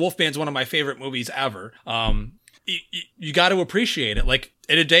 I mean, The Wolfman's one of my favorite movies ever. You got to appreciate it. Like,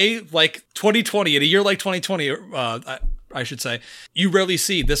 in a day like 2020, in a year like 2020, I should say, you rarely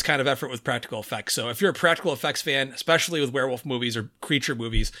see this kind of effort with practical effects. So if you're a practical effects fan, especially with werewolf movies or creature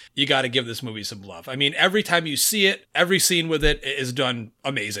movies, you got to give this movie some love. I mean, every time you see it, every scene with it is done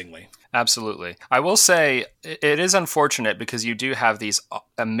amazingly. Absolutely. I will say it is unfortunate because you do have these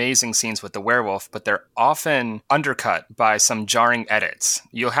amazing scenes with the werewolf, but they're often undercut by some jarring edits.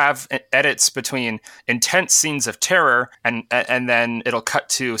 You'll have edits between intense scenes of terror and then it'll cut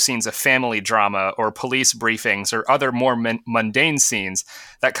to scenes of family drama or police briefings or other more mundane scenes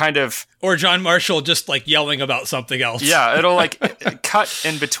that kind of... Or John Marshall just like yelling about something else. Yeah, it'll like cut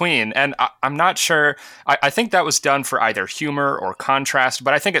in between. And I'm not sure. I think that was done for either humor or contrast,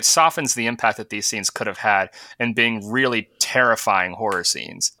 but I think it softens the impact that these scenes could have had in being really terrifying horror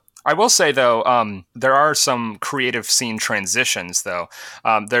scenes. I will say, though, there are some creative scene transitions, though.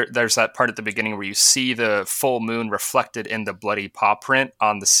 There's that part at the beginning where you see the full moon reflected in the bloody paw print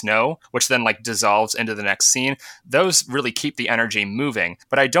on the snow, which then like dissolves into the next scene. Those really keep the energy moving,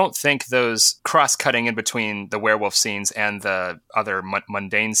 but I don't think those cross-cutting in between the werewolf scenes and the other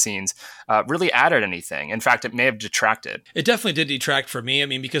mundane scenes really added anything. In fact, it may have detracted. It definitely did detract for me. I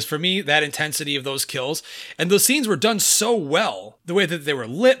mean, because for me, that intensity of those kills and those scenes were done so well. The way that they were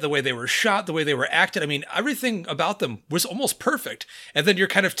lit, the way they were shot, the way they were acted. I mean, everything about them was almost perfect. And then you're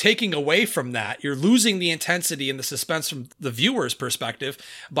kind of taking away from that. You're losing the intensity and the suspense from the viewer's perspective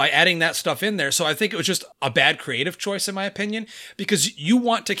by adding that stuff in there. So I think it was just a bad creative choice, in my opinion, because you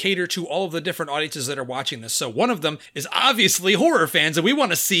want to cater to all of the different audiences that are watching this. So one of them is obviously horror fans, and we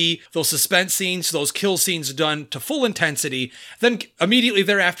want to see those suspense scenes, those kill scenes done to full intensity. Then immediately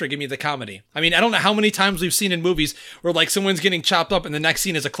thereafter, give me the comedy. I mean, I don't know how many times we've seen in movies where like someone's getting chopped up and the next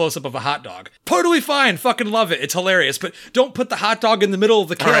scene is a close-up of a hot dog. Totally fine. Fucking love it. It's hilarious. But don't put the hot dog in the middle of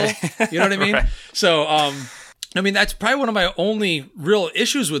the kill. Right. You know what I mean? Right. So, I mean, that's probably one of my only real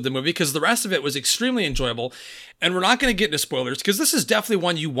issues with the movie, because the rest of it was extremely enjoyable. And we're not going to get into spoilers, because this is definitely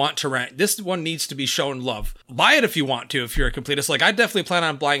one you want to rent. This one needs to be shown love. Buy it if you want to, if you're a completist. Like, I definitely plan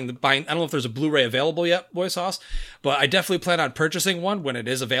on buying, I don't know if there's a Blu-ray available yet, Boy Sauce, but I definitely plan on purchasing one when it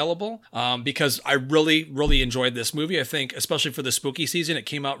is available, because I really, really enjoyed this movie. I think, especially for the spooky season, it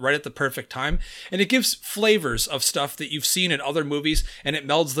came out right at the perfect time. And it gives flavors of stuff that you've seen in other movies, and it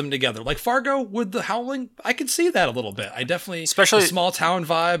melds them together. Like Fargo with The Howling, I could see that a little bit. I definitely, especially the small town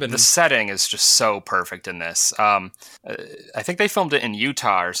vibe. And the setting is just so perfect in this. I think they filmed it in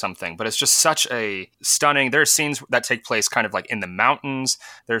Utah or something, but it's just such a stunning. There are scenes that take place kind of like in the mountains.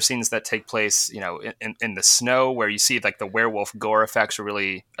 There are scenes that take place, you know, in the snow, where you see like the werewolf gore effects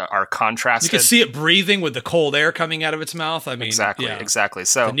really are contrasted. You can see it breathing with the cold air coming out of its mouth. I mean, exactly.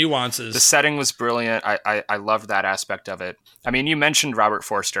 So the nuances. The setting was brilliant. I loved that aspect of it. I mean, you mentioned Robert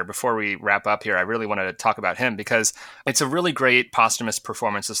Forster. Before we wrap up here, I really wanted to talk about him because it's a really great posthumous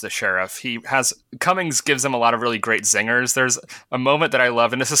performance as the sheriff. Cummings gives him a lot of really great zingers. There's a moment that I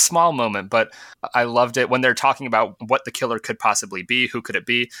love, and it's a small moment, but I loved it when they're talking about what the killer could possibly be, who could it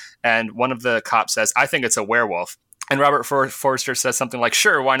be, and one of the cops says, "I think it's a werewolf." And Robert Forster says something like,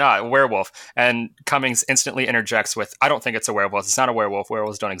 "Sure, why not? A werewolf." And Cummings instantly interjects with, "I don't think it's a werewolf. It's not a werewolf.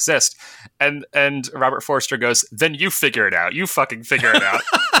 Werewolves don't exist." And Robert Forster goes, "Then you figure it out. You fucking figure it out."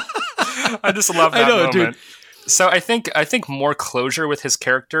 I just love that moment. Dude. So I think more closure with his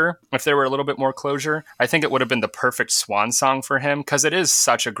character, if there were a little bit more closure, I think it would have been the perfect swan song for him, because it is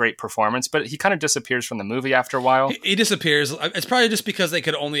such a great performance, but he kind of disappears from the movie after a while. He disappears. It's probably just because they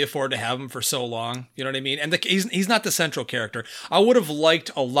could only afford to have him for so long. You know what I mean? And he's not the central character. I would have liked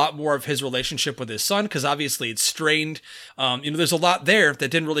a lot more of his relationship with his son, because obviously it's strained. There's a lot there that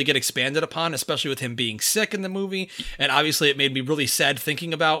didn't really get expanded upon, especially with him being sick in the movie. And obviously it made me really sad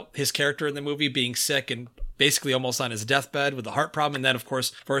thinking about his character in the movie being sick and basically almost on his deathbed with a heart problem. And then, of course,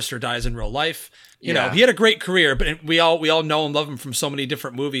 Forster dies in real life. You know, he had a great career, but we all know and love him from so many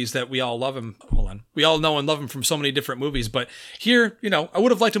different movies that we all love him. Hold on. We all know and love him from so many different movies. But here, you know, I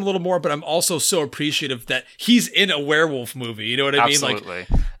would have liked him a little more, but I'm also so appreciative that he's in a werewolf movie. You know what I mean? Absolutely.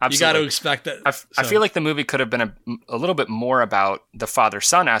 You got to expect that. I feel like the movie could have been a little bit more about the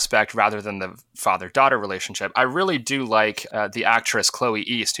father-son aspect rather than the father-daughter relationship. I really do like the actress Chloe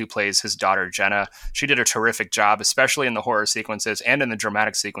East, who plays his daughter Jenna. She did a terrific job, especially in the horror sequences and in the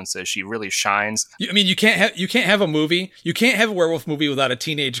dramatic sequences. She really shines. I mean, you can't have a movie. You can't have a werewolf movie without a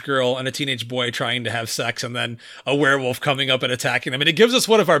teenage girl and a teenage boy trying to have sex, and then a werewolf coming up and attacking them. And it gives us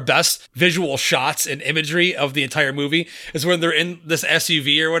one of our best visual shots and imagery of the entire movie is when they're in this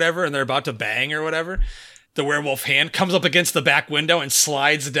SUV or whatever, and they're about to bang or whatever. the werewolf hand comes up against the back window and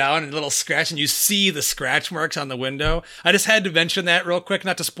slides down, and a little scratch, and you see the scratch marks on the window. I just had to mention that real quick,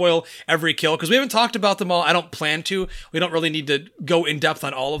 not to spoil every kill, because we haven't talked about them all. I don't plan to. We don't really need to go in depth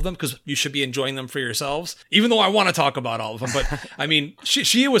on all of them, because you should be enjoying them for yourselves, even though I want to talk about all of them. But I mean,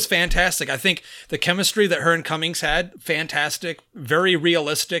 she was fantastic. I think the chemistry that her and Cummings had, fantastic, very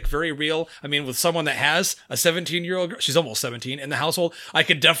realistic, very real. I mean, with someone that has a 17-year-old girl, she's almost 17, in the household, I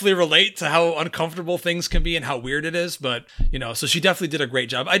could definitely relate to how uncomfortable things can be and how weird it is. But, so she definitely did a great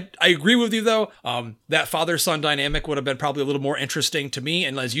job. I agree with you, though. That father-son dynamic would have been probably a little more interesting to me.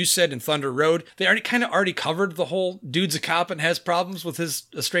 And as you said, in Thunder Road, they already covered the whole dude's a cop and has problems with his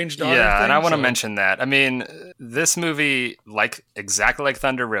estranged daughter Yeah, thing, and I want to mention that. I mean, this movie, exactly like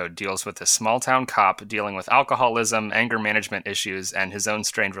Thunder Road, deals with a small-town cop dealing with alcoholism, anger management issues, and his own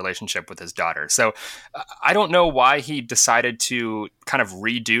strained relationship with his daughter. So I don't know why he decided to kind of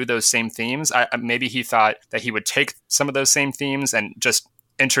redo those same themes. Maybe he thought that he would take some of those same themes and just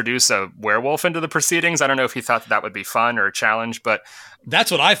introduce a werewolf into the proceedings. I don't know if he thought that would be fun or a challenge, but that's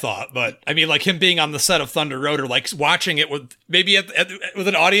what I thought. But I mean, like him being on the set of Thunder Road, or like watching it with maybe with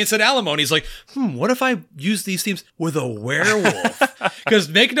an audience at Alamo, and he's like, what if I use these themes with a werewolf? Because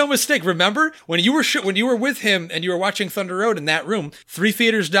make no mistake, remember when you were with him and you were watching Thunder Road in that room, 3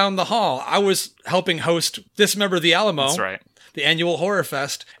 theaters down the hall, I was helping host Dismember the Alamo. That's right. The annual Horror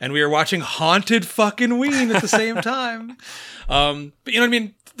Fest, and we were watching Haunted fucking Ween at the same time. But you know what I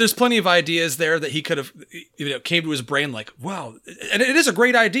mean? There's plenty of ideas there that he could have, came to his brain like, wow. And it is a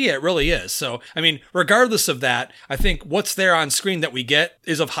great idea. It really is. So, I mean, regardless of that, I think what's there on screen that we get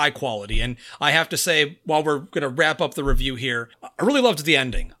is of high quality. And I have to say, while we're going to wrap up the review here, I really loved the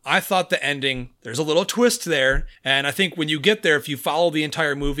ending. I thought the ending, there's a little twist there. And I think when you get there, if you follow the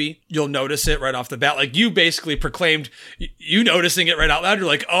entire movie, you'll notice it right off the bat. Like you basically proclaimed, you noticing it right out loud. You're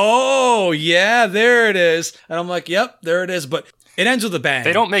like, oh yeah, there it is. And I'm like, yep, there it is. But it ends with a bang.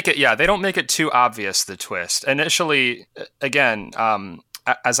 They don't make it too obvious, the twist. Initially, again,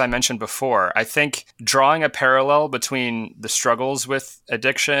 as I mentioned before, I think drawing a parallel between the struggles with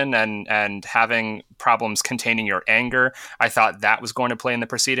addiction and having problems containing your anger, I thought that was going to play in the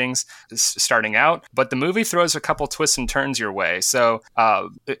proceedings starting out. But the movie throws a couple twists and turns your way. So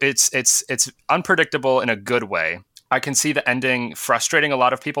it's unpredictable in a good way. I can see the ending frustrating a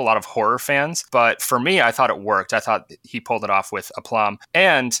lot of people, a lot of horror fans. But for me, I thought it worked. I thought he pulled it off with aplomb.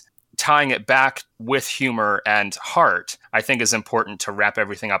 And tying it back with humor and heart, I think is important to wrap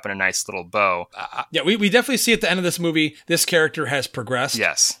everything up in a nice little bow. Yeah, we definitely see at the end of this movie, this character has progressed.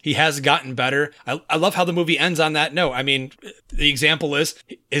 Yes. He has gotten better. I love how the movie ends on that note. I mean, the example is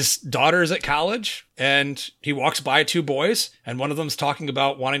his daughter's at college and he walks by 2 boys and one of them's talking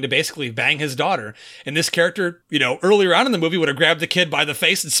about wanting to basically bang his daughter. And this character, earlier on in the movie would have grabbed the kid by the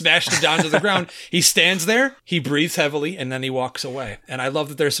face and smashed him down to the ground. He stands there, he breathes heavily, and then he walks away. And I love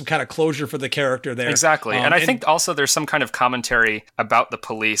that there's some kind of closure for the character there. Exactly. And I think also there's some kind of commentary about the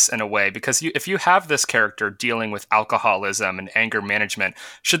police in a way, because if you have this character dealing with alcoholism and anger management,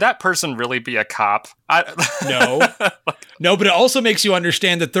 should that person really be a cop? No, but it also makes you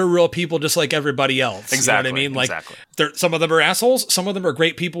understand that they're real people just like everybody else. Exactly. You know what I mean? Like, exactly. Some of them are assholes. Some of them are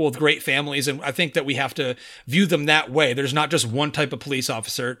great people with great families. And I think that we have to view them that way. There's not just one type of police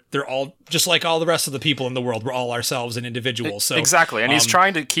officer. They're all just like all the rest of the people in the world. We're all ourselves and individuals. So exactly. And he's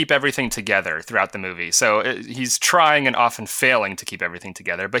trying to keep everything together throughout the movie. So he's trying and often failing to keep everything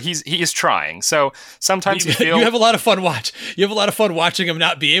together, but he is trying. So sometimes you feel you have a lot of fun watching him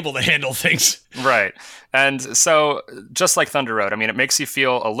not be able to handle things. Right. And so just like Thunder Road, I mean, it makes you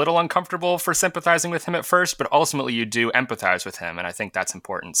feel a little uncomfortable for sympathizing with him at first, but ultimately you do empathize with him. And I think that's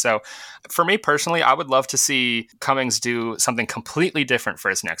important. So for me personally, I would love to see Cummings do something completely different for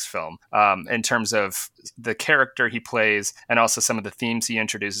his next film, in terms of the character he plays and also some of the themes he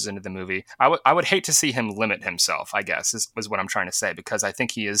introduces into the movie. I would hate to see him limit himself, I guess, is what I'm trying to say, because I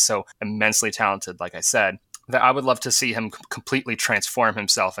think he is so immensely talented, like I said, that I would love to see him completely transform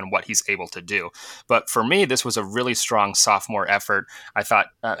himself and what he's able to do. But for me, this was a really strong sophomore effort. I thought,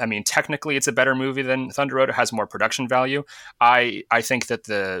 technically it's a better movie than Thunder Road. It has more production value. I think that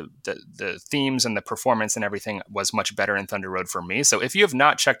the themes and the performance and everything was much better in Thunder Road for me. So if you have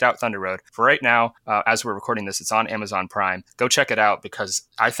not checked out Thunder Road, for right now, as we're recording this, it's on Amazon Prime. Go check it out, because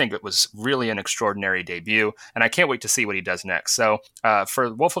I think it was really an extraordinary debut, and I can't wait to see what he does next. So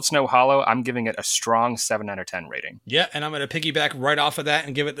for Wolf of Snow Hollow, I'm giving it a strong 7 out of out of 10 rating. Yeah, and I'm going to piggyback right off of that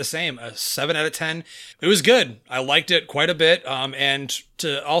and give it the same, a 7 out of 10. It was good. I liked it quite a bit. And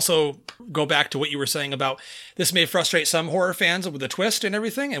to also go back to what you were saying about this may frustrate some horror fans with the twist and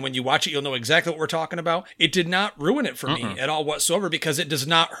everything, and when you watch it, you'll know exactly what we're talking about. It did not ruin it for me at all whatsoever, because it does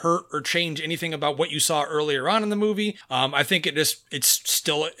not hurt or change anything about what you saw earlier on in the movie. I think it's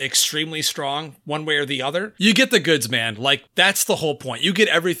still extremely strong one way or the other. You get the goods, man. Like, that's the whole point. You get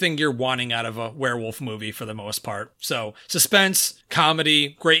everything you're wanting out of a werewolf movie for the most part. So suspense,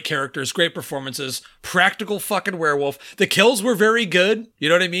 comedy, great characters, great performances, practical fucking werewolf. The kills were very good. You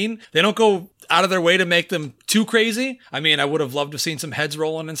know what I mean? They don't go out of their way to make them too crazy. I mean, I would have loved to have seen some heads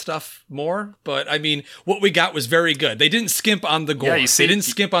rolling and stuff more, but I mean, what we got was very good. They didn't skimp on the gore. Yeah, they didn't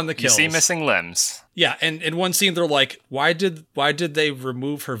skimp on the kills. You see missing limbs. Yeah, and in one scene, they're like, why did they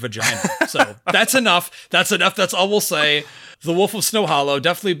remove her vagina? So that's enough. That's enough. That's all we'll say. The Wolf of Snow Hollow,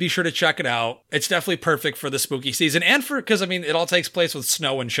 definitely be sure to check it out. It's definitely perfect for the spooky season, and because, I mean, it all takes place with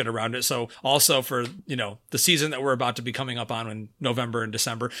snow and shit around it. So also for, you know, the season that we're about to be coming up on in November and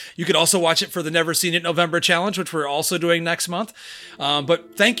December. You could also watch it for the Never Seen It November Challenge, which we're also doing next month.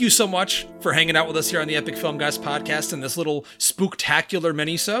 But thank you so much for hanging out with us here on the Epic Film Guys podcast in this little spooktacular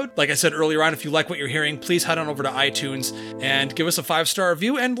mini-sode. Like I said earlier on, if you like what you're hearing, please head on over to iTunes and give us a 5-star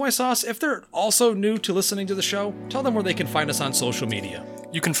review. And Boy Sauce, if they're also new to listening to the show, tell them where they can find us on social media.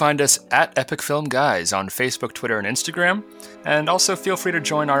 You can find us at Epic Film Guys on Facebook, Twitter, and Instagram. And also feel free to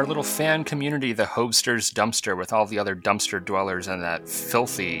join our little fan community, the Hobster's Dumpster, with all the other dumpster dwellers and that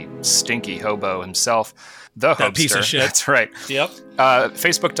filthy, stinky hobo himself, the Hobster. Piece of shit. That's right. Yep.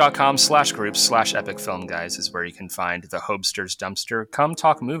 Facebook.com/groups/Epic Film Guys is where you can find the Hobster's Dumpster. Come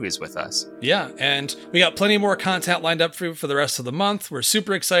talk movies with us. Yeah, and we got plenty more content lined up for you for the rest of the month. We're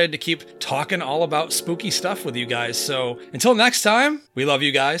super excited to keep talking all about spooky stuff with you guys. So until next time, we love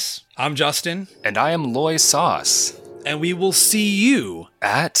you guys. I'm Justin. And I am Loy Sauce. And we will see you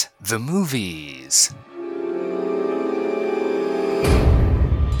at the movies.